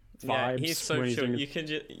chill vibes. Yeah, he's so chill.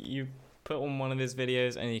 You put on one of his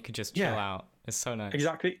videos and you could just chill out. It's so nice.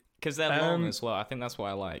 Exactly. Because they're long as well. I think that's what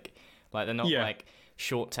I like. Like, they're not like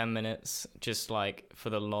short 10 minutes, just like for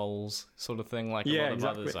the lols sort of thing, like a lot of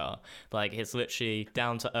others are. Like, it's literally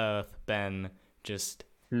down to earth, Ben, just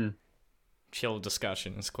chill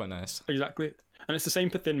discussion. It's quite nice. Exactly. And it's the same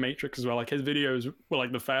for Thin Matrix as well. Like, his videos were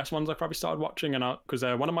like the first ones I probably started watching, and because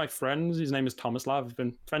one of my friends, his name is Thomas Lav, I've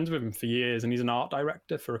been friends with him for years, and he's an art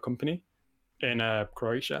director for a company in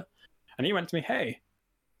Croatia. And he went to me, hey,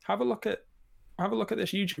 have a look at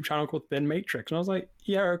this YouTube channel called Thin Matrix. And I was like,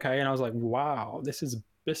 yeah, okay. And I was like, wow, this is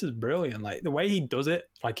brilliant. Like, the way he does it,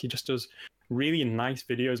 like, he just does really nice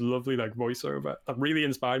videos, lovely like voiceover. That really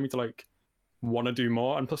inspired me to like want to do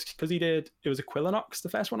more. And plus, because it was Equilinox, the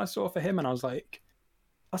first one I saw for him, and I was like,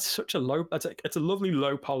 it's a lovely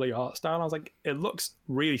low poly art style. And I was like, it looks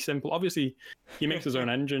really simple. Obviously, he makes his own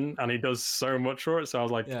engine and he does so much for it. So I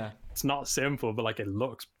was like, it's not simple, but like, it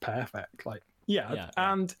looks perfect. Like,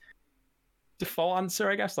 and default answer,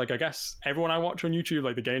 I guess everyone I watch on YouTube,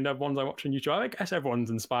 like the game dev ones I watch on YouTube, I guess everyone's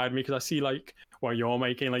inspired me because I see like what you're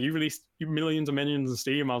making. Like, you released millions and millions on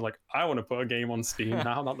Steam. I was like, I want to put a game on Steam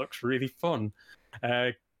now. That looks really fun.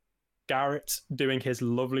 Garrett doing his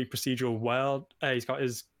lovely procedural world. He's got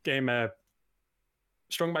his game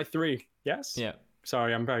Strung by 3. Yes? Yeah.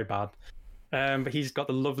 Sorry, I'm very bad. But he's got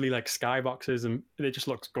the lovely like skyboxes, and it just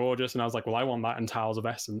looks gorgeous. And I was like, well, I want that in Tiles of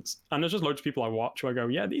Essence. And there's just loads of people I watch who I go,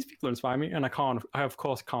 yeah, these people inspire me. And I of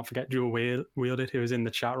course can't forget Jewel Wielded, who is in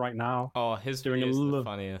the chat right now. Oh, his videos are the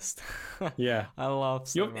funniest. Yeah, I love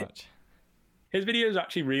so much. His videos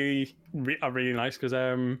actually are really nice because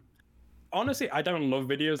honestly, I don't love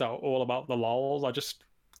videos that are all about the lols. I just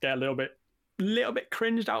get a little bit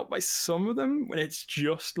cringed out by some of them when it's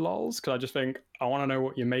just lols, because I just think I want to know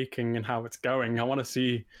what you're making and how it's going. I want to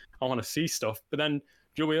see stuff. But then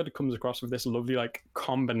Julia comes across with this lovely like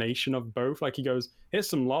combination of both. Like, he goes, here's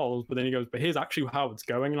some lols, but then he goes, but here's actually how it's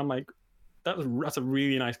going. And I'm like, that's a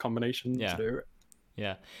really nice combination to do it.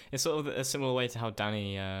 Yeah, it's sort of a similar way to how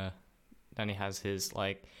Danny has his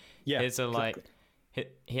like, like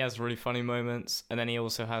he has really funny moments, and then he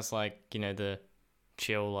also has like, you know, the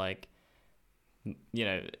chill like, you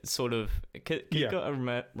know, sort of. You got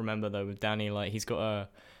to remember though with Danny, like, he's got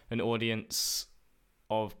an audience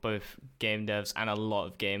of both game devs and a lot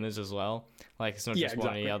of gamers as well. Like, it's not just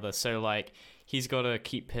one or the other. So like, he's got to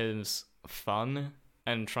keep his fun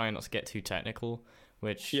and try not to get too technical,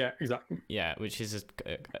 which which is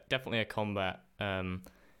definitely a combat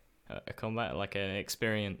like an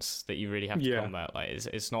experience that you really have to combat. Like,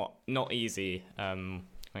 it's not easy when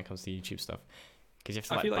it comes to YouTube stuff, because you have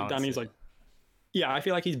to I feel like Danny's like, I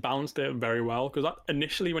feel like he's balanced it very well, because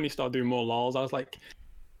initially when he started doing more lols, I was like,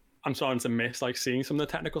 I'm starting to miss like seeing some of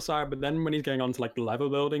the technical side. But then when he's getting onto like the level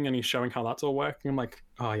building and he's showing how that's all working, I'm like,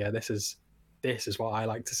 oh yeah, this is what I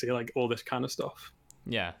like to see, like all this kind of stuff.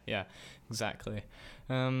 Yeah, exactly.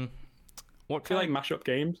 What I feel like mashup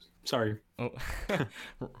games. Sorry. Oh.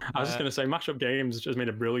 I was just going to say, mashup games just made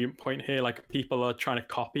a brilliant point here. Like, people are trying to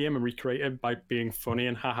copy him and recreate it by being funny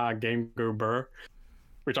and haha, game go burr,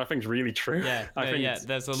 which I think is really true. Yeah,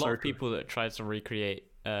 there's a lot of people that try to recreate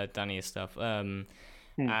Danny's stuff.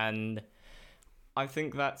 And I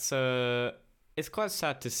think that's it's quite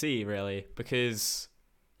sad to see, really, because,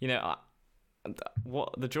 you know,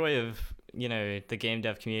 what the joy of, you know, the game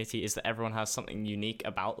dev community is that everyone has something unique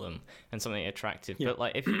about them and something attractive. But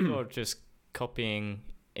like, if you're just copying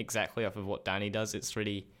exactly off of what Danny does, it's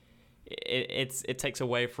really it takes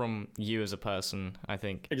away from you as a person, I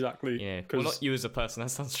think. Exactly. Yeah. Well, not you as a person, that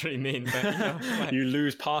sounds really mean, but you know, like... you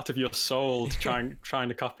lose part of your soul to trying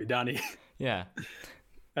to copy Danny. Yeah.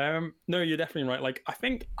 No, you're definitely right. Like, I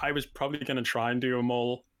think I was probably going to try and do a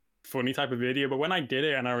more funny type of video, but when I did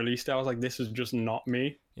it and I released it, I was like, this is just not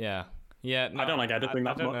me. No, I don't like editing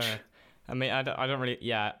that much. Know. I mean, I don't really.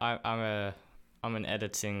 Yeah, I'm an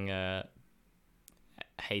editing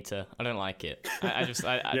hater. I don't like it. I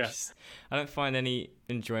don't find any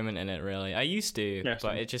enjoyment in it, really. I used to,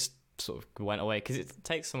 but it just sort of went away because it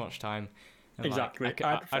takes so much time. And exactly. Like,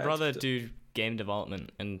 I'd rather do game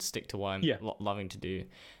development and stick to what I'm loving to do.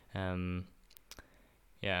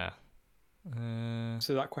 Yeah.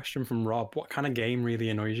 So that question from Rob, what kind of game really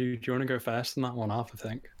annoys you? Do you want to go first on that one off, I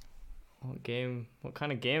think? What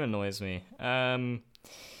kind of game annoys me?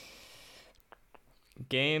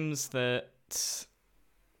 Games that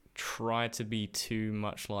try to be too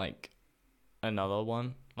much like another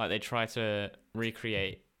one. Like they try to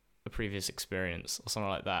recreate a previous experience or something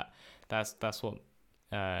like that. That's what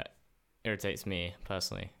irritates me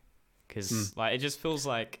personally. Because like it just feels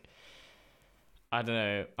like, I don't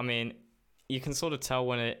know. I mean, you can sort of tell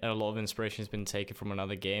when a lot of inspiration has been taken from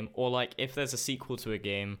another game, or like if there's a sequel to a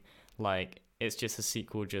game, like it's just a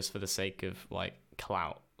sequel just for the sake of like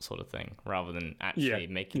clout sort of thing, rather than actually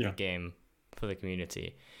making the game for the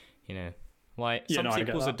community. You know, like some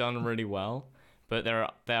sequels are done really well, but there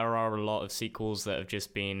are a lot of sequels that have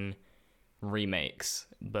just been remakes,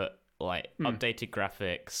 but like updated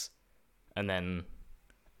graphics, and then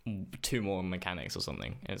 2 more mechanics or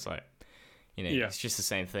something. It's like, you know, it's just the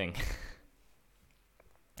same thing.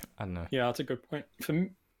 I don't know. Yeah, that's a good point.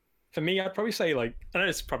 For me, I'd probably say, like, I know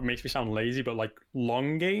this probably makes me sound lazy, but like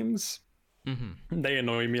long games, they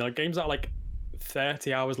annoy me. Like games that are like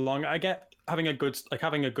 30 hours long. I get having a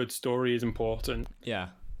good story is important. Yeah.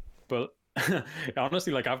 But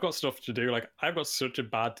honestly, like I've got stuff to do. Like I've got such a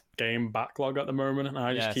bad game backlog at the moment, and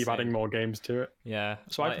I just keep adding more games to it. Yeah.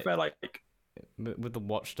 So I prefer like with the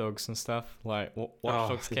Watch Dogs and stuff. Like Watch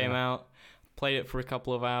Dogs came out, played it for a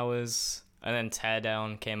couple of hours. And then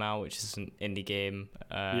Teardown came out, which is an indie game.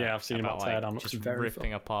 I've seen about Teardown. Just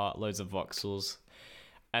ripping apart loads of voxels.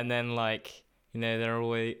 And then, like, you know, there are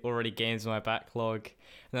already games in my backlog.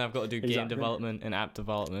 And then I've got to do game development and app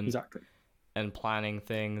development. And planning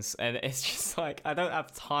things. And it's just like, I don't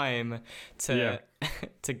have time to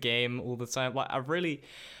to game all the time. Like, I really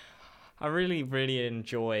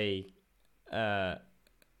enjoy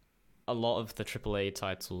a lot of the AAA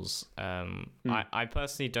titles. I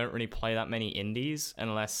personally don't really play that many indies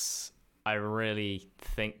unless I really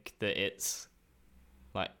think that it's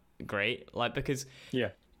like great. Like, because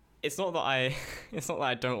it's not that I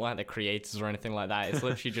don't like the creators or anything like that. It's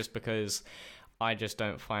literally just because I just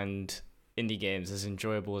don't find indie games as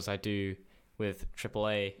enjoyable as I do with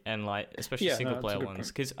AAA, and like especially single player ones,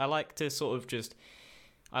 because I like to sort of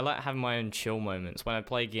I like having my own chill moments when I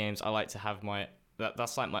play games. I like to have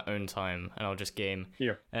that's like my own time, and I'll just game.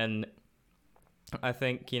 Yeah. And I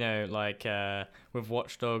think, you know, like with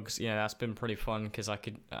Watch Dogs, you know, that's been pretty fun because I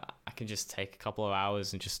could just take a couple of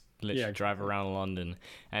hours and just literally drive around London,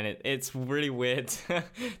 and it's really weird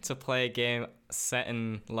to play a game set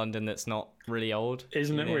in London that's not really old.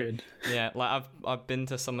 Isn't it weird? Yeah, like I've been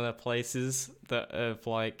to some of the places that have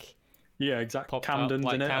like. Yeah, exactly. Camden's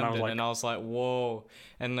in it, and I was like, whoa.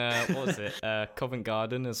 And what was it? Covent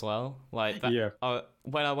Garden as well. Like that. Yeah.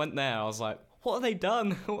 When I went there, I was like, what have they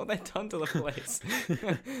done? What have they done to the place?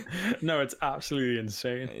 No, it's absolutely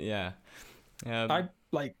insane. Yeah. I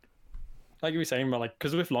like you were saying, but like,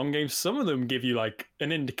 because with long games, some of them give you like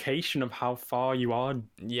an indication of how far you are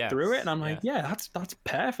through it, and I'm like, that's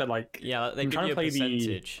perfect. Like, they give you a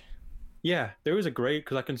percentage. Those are great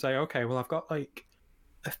because I can say, okay, well, I've got like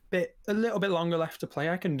a little bit longer left to play.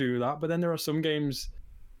 I can do that, but then there are some games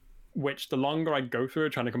which the longer I go through it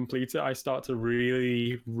trying to complete it, I start to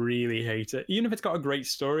really, really hate it. Even if it's got a great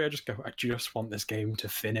story, I just go, I just want this game to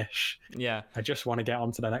finish. Yeah. I just want to get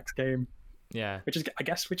on to the next game. Yeah.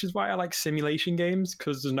 Which is why I like simulation games,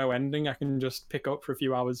 because there's no ending. I can just pick up for a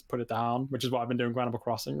few hours, put it down, which is what I've been doing with Animal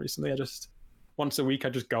Crossing recently. Once a week, I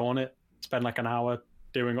just go on it, spend like an hour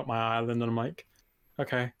doing up my island, and I'm like,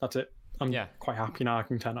 okay, that's it. I'm quite happy now. I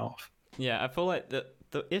can turn it off. Yeah, I feel like the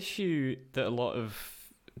issue that a lot of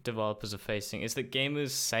developers are facing is that gamers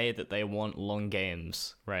say that they want long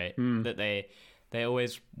games, right? That they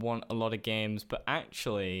always want a lot of games, but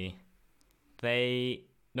actually they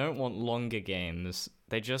don't want longer games.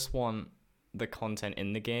 They just want the content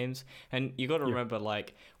in the games. And you got to remember,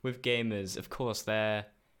 like, with gamers, of course, they're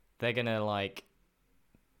gonna, like,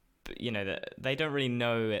 you know, they don't really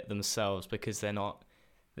know it themselves because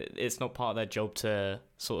it's not part of their job to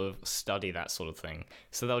sort of study that sort of thing.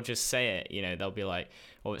 So they'll just say it, you know, they'll be like,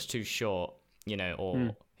 oh, it's too short, you know,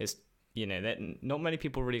 or it's, you know, not many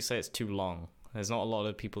people really say it's too long. There's not a lot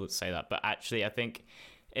of people that say that, but actually I think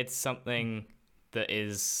it's something that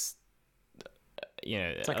is, you know,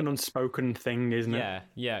 it's like an unspoken thing, isn't it?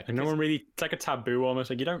 Yeah. And no one really, it's like a taboo almost.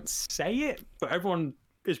 Like, you don't say it, but everyone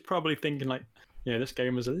is probably thinking like, yeah, this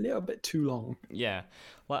game was a little bit too long. Yeah.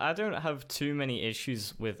 Well, I don't have too many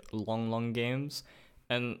issues with long games,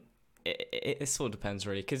 and it sort of depends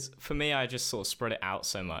really, because for me, I just sort of spread it out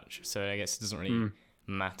so much, so I guess it doesn't really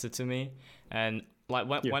matter to me. And like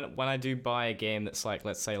when I do buy a game that's like,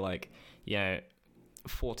 let's say like, you know,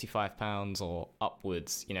 £45 or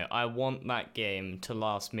upwards, you know, I want that game to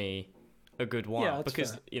last me a good while,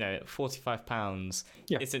 because fair. You know, £45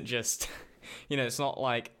 isn't just you know, it's not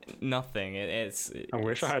like nothing. I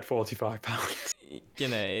wish I had £45. You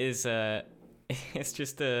know, it's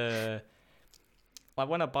just like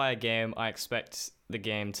when I buy a game, I expect the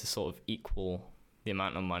game to sort of equal the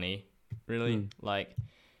amount of money, really. Like,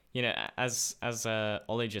 you know, as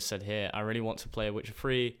Ollie just said here, I really want to play Witcher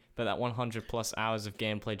 3, but that 100 plus hours of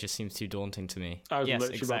gameplay just seems too daunting to me. Yes,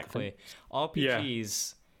 exactly.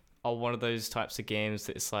 RPGs are one of those types of games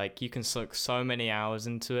that it's like you can soak so many hours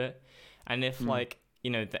into it, and if like,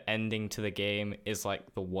 you know, the ending to the game is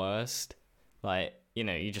like the worst, like, you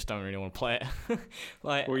know, you just don't really want to play it.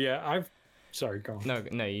 Like, well, yeah, sorry, go on.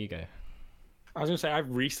 No, you go. I was gonna say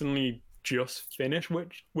I've recently just finished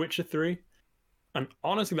Witcher 3, and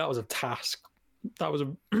honestly, that was a task. That was a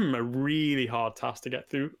really hard task to get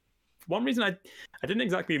through. For one reason, I didn't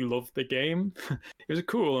exactly love the game. It was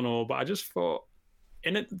cool and all, but I just thought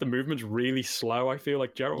in it the movement's really slow. I feel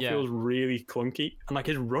like Geralt feels really clunky, and like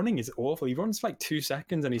his running is awful. He runs for like 2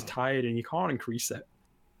 seconds and he's tired, and you can't increase it.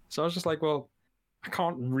 So I was just like, well, I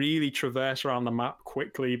can't really traverse around the map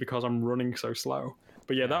quickly because I'm running so slow.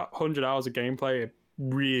 But yeah, that 100 hours of gameplay, I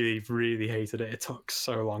really, really hated it. It took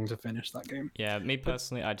so long to finish that game. Yeah, me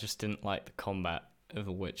personally, I just didn't like the combat of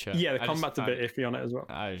The Witcher. Yeah, the combat's a bit iffy on it as well.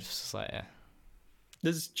 I was just like, I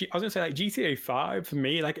was gonna say, like, GTA 5 for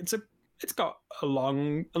me, like it's got a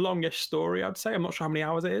longish story, I'd say. I'm not sure how many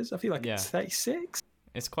hours it is. I feel like it's 36.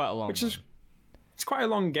 It's quite a long one. It's quite a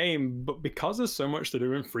long game, but because there's so much to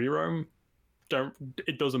do in free roam,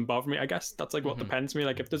 it doesn't bother me. I guess that's like what depends me.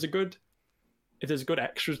 Like if there's good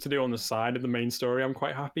extras to do on the side of the main story, I'm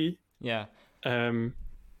quite happy. Yeah.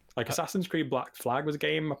 Like Assassin's Creed Black Flag was a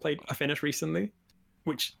game I finished recently,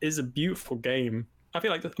 which is a beautiful game. I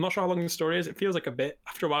feel like I'm not sure how long the story is. It feels like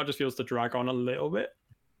after a while, it just feels to drag on a little bit.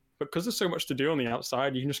 But because there's so much to do on the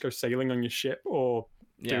outside, you can just go sailing on your ship or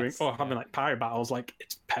having like pirate battles. Like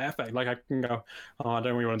it's perfect. Like I can go, oh, I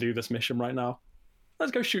don't really want to do this mission right now.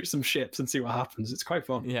 Let's go shoot some ships and see what happens. It's quite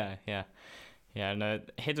fun. Yeah. No,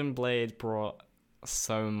 Hidden Blade brought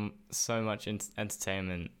so much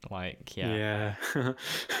entertainment. Like, yeah.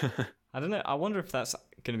 I don't know. I wonder if that's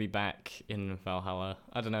going to be back in Valhalla.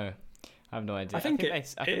 I don't know. I have no idea. I think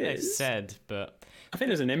they said, but I think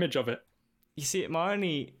there's an image of it. You see, my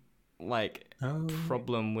only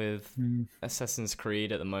problem with Assassin's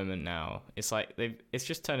Creed at the moment now, it's like it's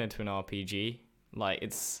just turned into an RPG. Like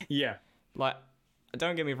it's like,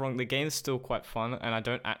 don't get me wrong, the game's still quite fun, and I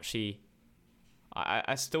don't actually.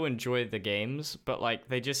 I still enjoy the games, but like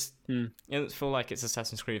they just it doesn't feel like it's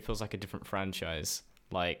Assassin's Creed. It feels like a different franchise.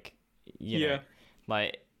 Like you know,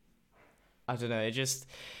 like I don't know.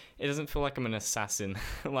 It doesn't feel like I'm an assassin.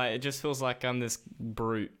 Like it just feels like I'm this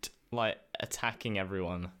brute, like attacking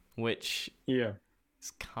everyone, which is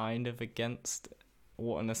kind of against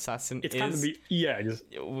what an assassin is. Kind of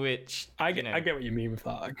which I get what you mean with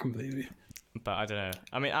that completely. But I don't know.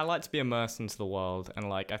 I mean, I like to be immersed into the world, and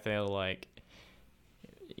like I feel like,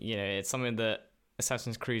 you know, it's something that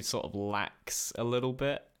Assassin's Creed sort of lacks a little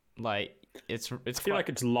bit. Like it's I feel like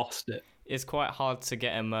it's lost it. It's quite hard to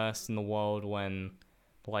get immersed in the world when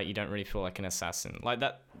like you don't really feel like an assassin. Like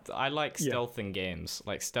that, I like stealth in games.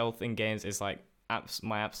 Like stealth in games is like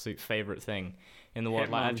my absolute favorite thing in the world.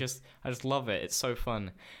 Hitman. Like I just love it. It's so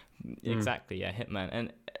fun. Exactly, yeah,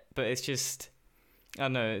 Hitman. But it's just, I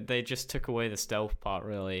don't know, they just took away the stealth part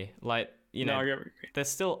really. Like, you know, there's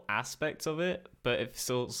still aspects of it, but it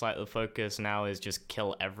feels like the focus now is just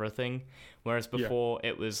kill everything. Whereas before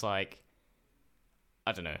it was like,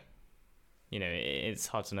 I don't know. You know, it's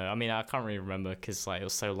hard to know. I mean, I can't really remember because like it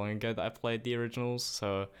was so long ago that I played the originals.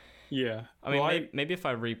 So yeah, I mean, maybe if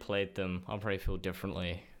I replayed them, I'll probably feel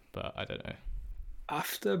differently. But I don't know.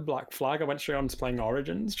 After Black Flag, I went straight on to playing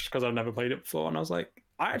Origins just because I've never played it before, and I was like,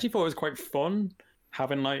 I actually thought it was quite fun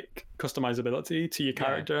having like customizability to your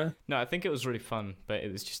character. Yeah. No, I think it was really fun, but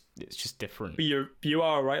it's just different. But you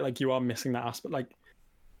are right, like you are missing that aspect, like.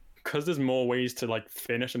 Because there's more ways to like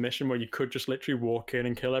finish a mission where you could just literally walk in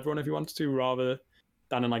and kill everyone if you wanted to, rather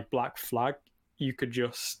than in like Black Flag, you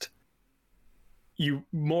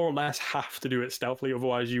more or less have to do it stealthily,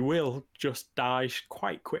 otherwise you will just die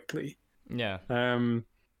quite quickly. Yeah.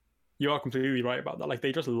 You are completely right about that. Like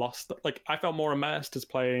they just lost. Like I felt more immersed as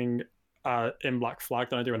playing in Black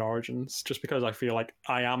Flag than I do in Origins, just because I feel like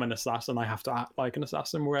I am an assassin. I have to act like an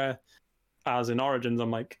assassin. Whereas in Origins,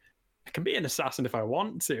 I'm like, I can be an assassin if I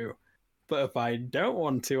want to, but if I don't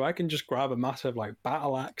want to, I can just grab a massive like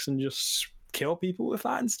battle axe and just kill people with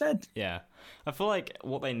that instead. Yeah, I feel like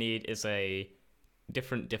what they need is a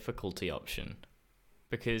different difficulty option,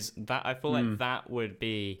 because I feel like that would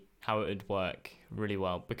be how it would work really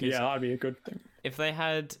well. Because that'd be a good thing if they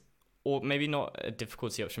had, or maybe not a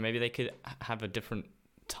difficulty option. Maybe they could have a different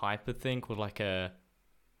type of thing called like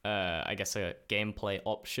I guess a gameplay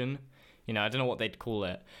option. You know, I don't know what they'd call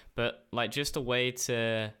it, but like just a way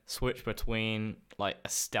to switch between like a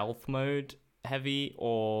stealth mode heavy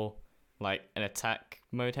or like an attack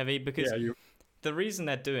mode heavy, because the reason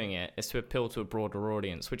they're doing it is to appeal to a broader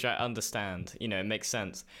audience, which I understand. You know, it makes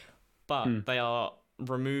sense, but they are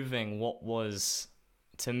removing what was,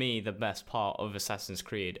 to me, the best part of Assassin's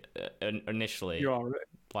Creed initially. You are right.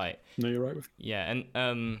 Like, no, you're right. Yeah,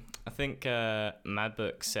 and I think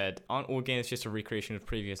Madbook said, aren't all games just a recreation of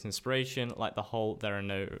previous inspiration? Like the whole there are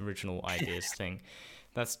no original ideas thing.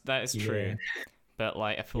 That is true. But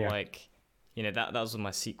like I feel like, you know, that was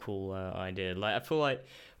my sequel idea. Like I feel like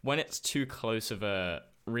when it's too close of a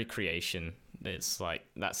recreation, it's like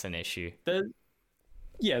that's an issue.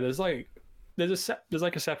 There's like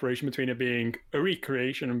a separation between it being a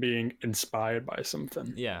recreation and being inspired by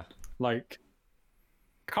something. Yeah. Like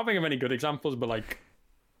I can't think of any good examples, but like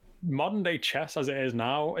modern day chess as it is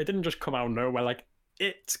now, it didn't just come out of nowhere. Like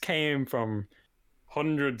it came from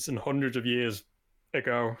hundreds and hundreds of years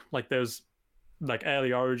ago. Like there's like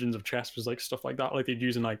early origins of chess was like stuff like that. Like they'd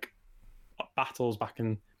use in like battles back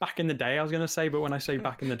in the day, I was gonna say, but when I say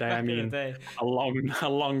back in the day, I mean a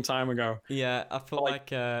long time ago. Yeah, I feel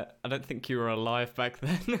like I don't think you were alive back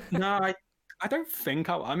then. No, I don't think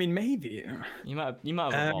I mean maybe. You might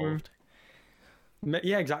have evolved.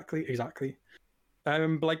 Yeah, exactly.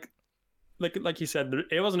 But like you said,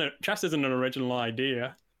 chess isn't an original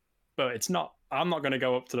idea, but it's not. I'm not going to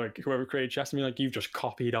go up to like whoever created chess and be like, you've just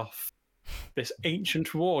copied off this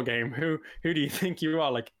ancient war game. Who do you think you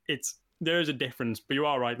are? Like there is a difference, but you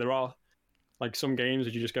are right. There are like some games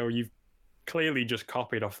that you just go, you've clearly just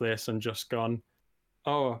copied off this and just gone,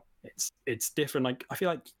 oh, it's different. Like I feel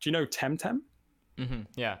like, do you know Temtem? Mm-hmm.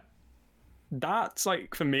 Yeah. That's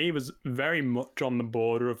like for me was very much on the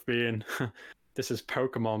border of being this is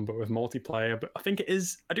Pokemon but with multiplayer, but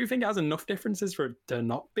I do think it has enough differences for it to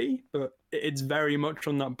not be, but it's very much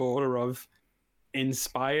on that border of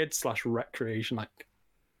inspired / recreation. Like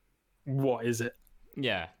what is it?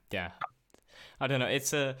 Yeah I don't know,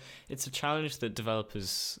 it's a challenge that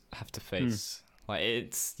developers have to face. Like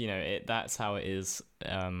it's, you know, that's how it is. You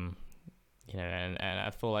know, and I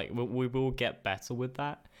feel like we will get better with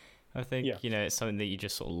that. I think, you know, it's something that you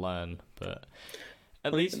just sort of learn, but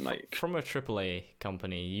at least from a AAA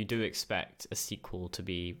company, you do expect a sequel to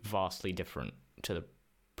be vastly different to the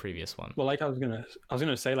previous one. Well, like I was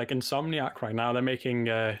gonna say, like Insomniac right now, they're making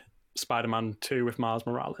Spider-Man 2 with Miles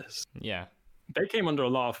Morales. Yeah. They came under a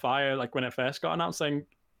lot of fire, like when it first got announced, saying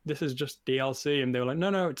this is just DLC, and they were like,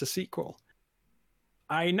 no, it's a sequel.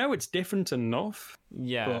 I know it's different enough.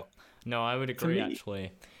 Yeah. But no, I would agree.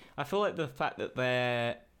 Actually, I feel like the fact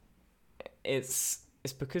that it's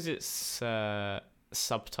because it's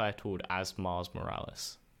subtitled as Miles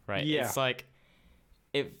Morales, right? Yeah. It's like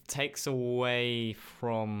it takes away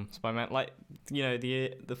from Spider-Man. Like, you know,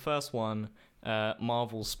 the first one,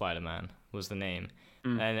 Marvel's Spider-Man was the name,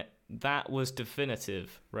 and that was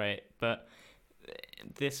definitive, right? But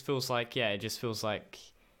this feels like, it just feels like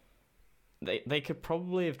they could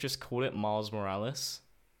probably have just called it Miles Morales,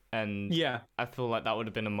 and I feel like that would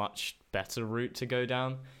have been a much better route to go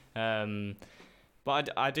down. But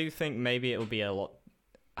I do think maybe it would be a lot.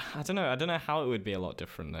 I don't know how it would be a lot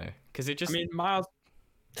different though, because it just. I mean,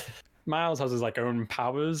 Miles has his like own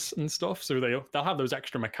powers and stuff, so they'll have those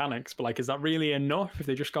extra mechanics. But like, is that really enough if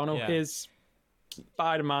they just gone, here's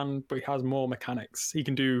Spider-Man, but he has more mechanics. He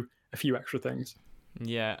can do a few extra things.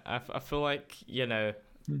 Yeah, I feel like,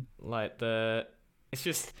 like it's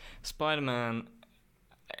just Spider-Man.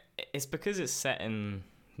 It's because it's set in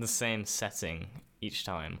the same setting each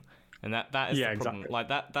time, and that is the problem. Exactly. Like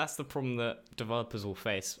that's the problem that developers will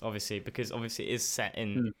face, obviously, because obviously it is set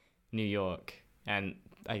in New York, and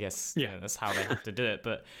I guess that's how they have to do it.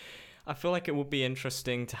 But I feel like it would be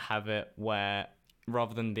interesting to have it where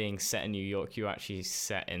rather than being set in New York, you actually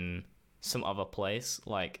set in some other place,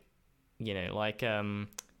 like like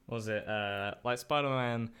was it like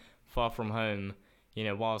Spider-Man Far From Home.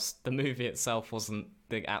 Whilst the movie itself wasn't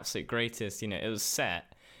the absolute greatest, it was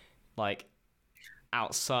set like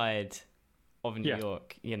outside of New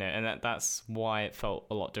York, and that's why it felt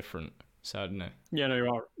a lot different. So I don't know. Yeah,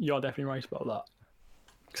 no, you're definitely right about that.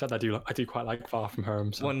 Except I do quite like Far From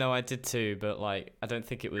Home. So. Well, no, I did too, but like I don't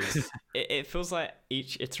think it was. it feels like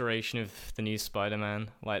each iteration of the new Spider-Man,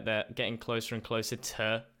 like they're getting closer and closer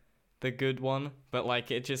to the good one, but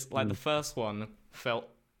like it just like the first one felt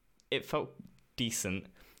decent,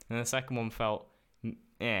 and the second one felt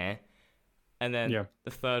and then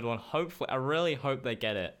the third one, hopefully, I really hope they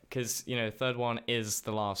get it, because the third one is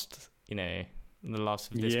the last the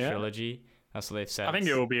last of this trilogy. That's what they've said. I think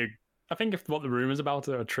it will be I think if what the rumors about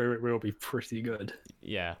it are true, it will be pretty good.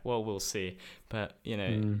 Yeah, well, we'll see, but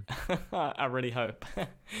I really hope.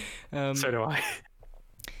 So do I.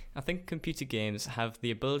 I think computer games have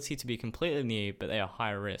the ability to be completely new, but they are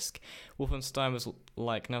high risk. Wolfenstein was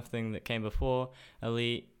like nothing that came before.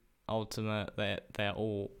 Elite, Ultimate, they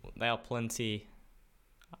are plenty.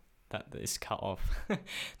 That is cut off.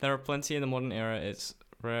 There are plenty in the modern era. It's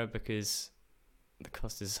rare because the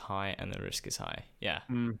cost is high and the risk is high. Yeah.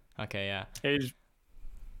 Okay. Yeah.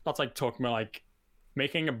 That's like talking about like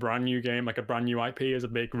making a brand new game, like a brand new IP, is a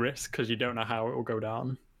big risk because you don't know how it will go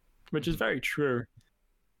down, which is very true.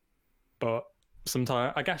 But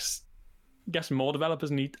sometimes I guess more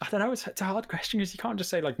developers need. I don't know. It's a hard question because you can't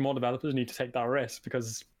just say like more developers need to take that risk,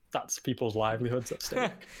 because that's people's livelihoods at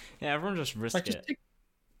stake. Yeah, everyone just risk it.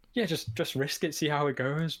 Just risk it, see how it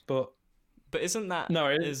goes. But isn't that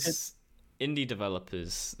it's indie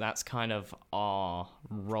developers? That's kind of our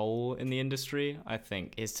role in the industry, I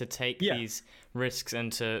think, is to take these risks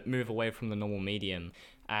and to move away from the normal medium.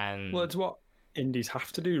 And well, it's what indies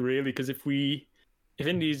have to do, really, because if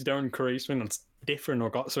indies don't create something that's different or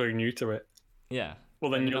got something new to it,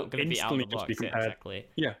 well, then you'll instantly just be compared. Exactly.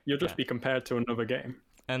 Yeah, you'll just be compared to another game.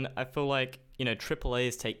 And I feel like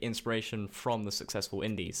AAAs take inspiration from the successful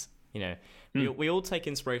indies. We all take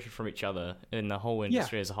inspiration from each other in the whole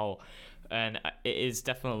industry as a whole, and it is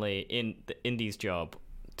definitely in the indies' job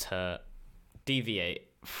to deviate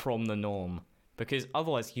from the norm, because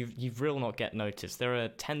otherwise you've really not get noticed. There are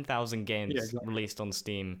 10,000 games released on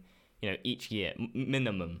Steam, each year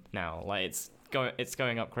minimum now. Like it's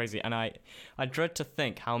going up crazy, and I dread to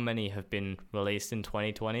think how many have been released in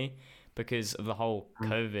 2020 because of the whole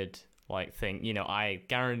COVID thing. I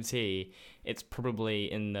guarantee it's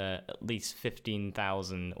probably in the at least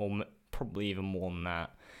 15,000 or probably even more than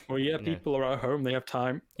that. Well, people are at home, they have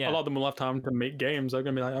time. A lot of them will have time to make games. They're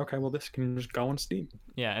gonna be like, okay, well, this can just go on Steam.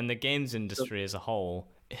 Yeah, and the games industry as a whole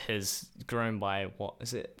has grown by, what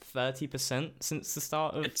is it, 30% since the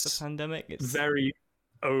start of the pandemic? It's very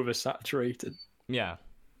oversaturated. Yeah,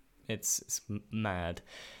 it's mad.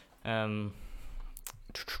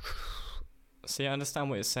 So I understand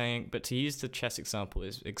what you're saying, but to use the chess example,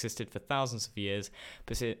 it's existed for thousands of years,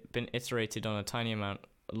 but it's been iterated on a tiny amount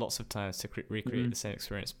lots of times to recreate the same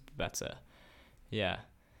experience better. Yeah.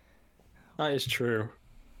 That is true.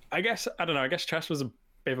 I guess chess was a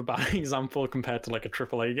bit of a bad example compared to like a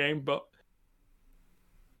AAA game, but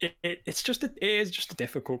it is just a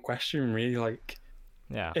difficult question, really. Like,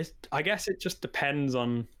 I guess it just depends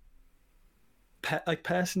on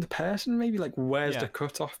person to person, maybe. Like, where's the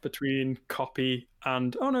cutoff between copy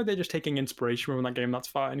and they're just taking inspiration from that game? That's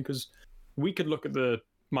fine, because we could look at the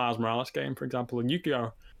Miles Morales game, for example, and you could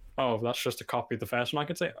go, oh, that's just a copy of the first one. I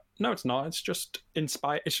could say, no, it's not. It's just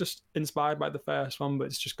inspired. It's just inspired by the first one, but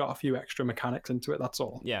it's just got a few extra mechanics into it. That's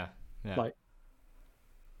all. Yeah. Like,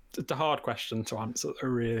 it's a hard question to answer,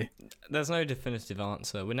 really. There's no definitive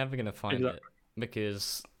answer. We're never going to find it,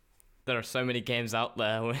 because there are so many games out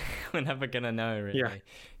there. We're never gonna know, really. Yeah.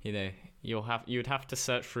 You know, you'd have to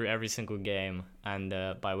search through every single game, and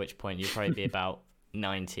by which point you'd probably be about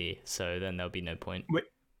 90. So then there'll be no point.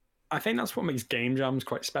 I think that's what makes game jams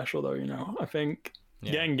quite special, though. You know, I think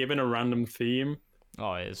getting given a random theme.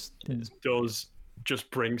 Oh, it does just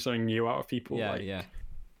bring something new out of people. Yeah.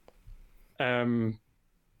 And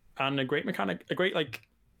a great mechanic, a great like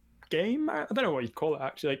game. I don't know what you'd call it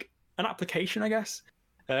actually. Like an application, I guess.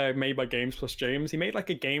 Made by Games Plus James. He made like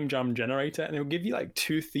a game jam generator, and it will give you like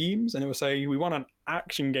 2 themes, and it will say, we want an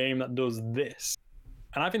action game that does this.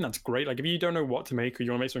 And I think that's great. Like if you don't know what to make, or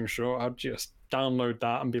you want to make something short, I'd just download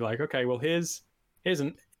that and be like, okay, well here's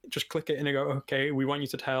just click it and you go, okay, we want you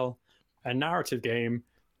to tell a narrative game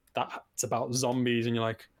that's about zombies, and you're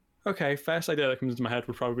like, okay, first idea that comes into my head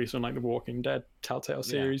would probably be something like the Walking Dead Telltale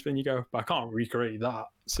series. Then you go, but I can't recreate that.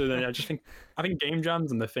 So then I think game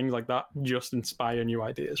jams and the things like that just inspire new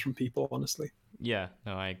ideas from people, honestly. Yeah,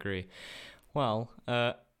 no, I agree. Well,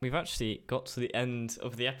 we've actually got to the end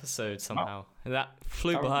of the episode somehow. Wow. That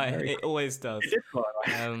flew by. It always does. It did fly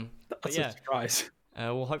by. That's a surprise.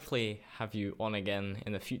 We'll hopefully have you on again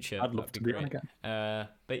in the future. I'd love to be on again.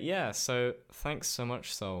 But yeah, so thanks so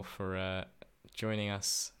much, Saul, for joining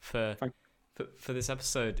us for this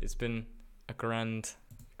episode. It's been a grand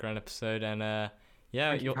episode, and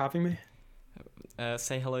thank you for having me.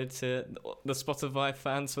 Say hello to the Spotify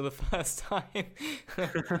fans for the first time.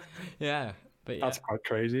 Yeah, but that's quite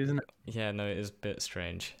crazy, isn't it? Yeah, no, it is a bit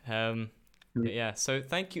strange. But yeah, so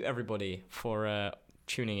thank you everybody for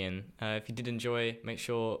tuning in. If you did enjoy, make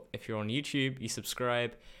sure if you're on YouTube, you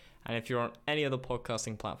subscribe. And if you're on any other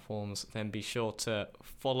podcasting platforms, then be sure to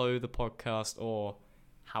follow the podcast, or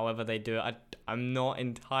however they do it. I'm not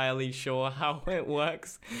entirely sure how it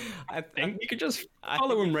works. I think you could just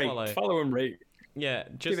follow and rate. Follow and rate. Yeah,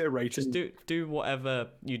 give it a rating. Just do whatever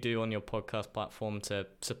you do on your podcast platform to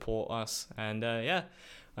support us. And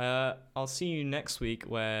I'll see you next week,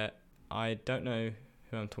 where I don't know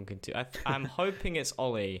who I'm talking to. I'm hoping it's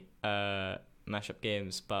Ollie, Mashup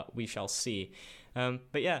Games, but we shall see.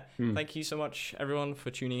 But yeah, thank you so much, everyone,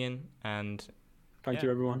 for tuning in, and thank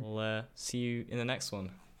you, everyone. We'll see you in the next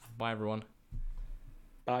one. Bye, everyone.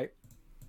 Bye.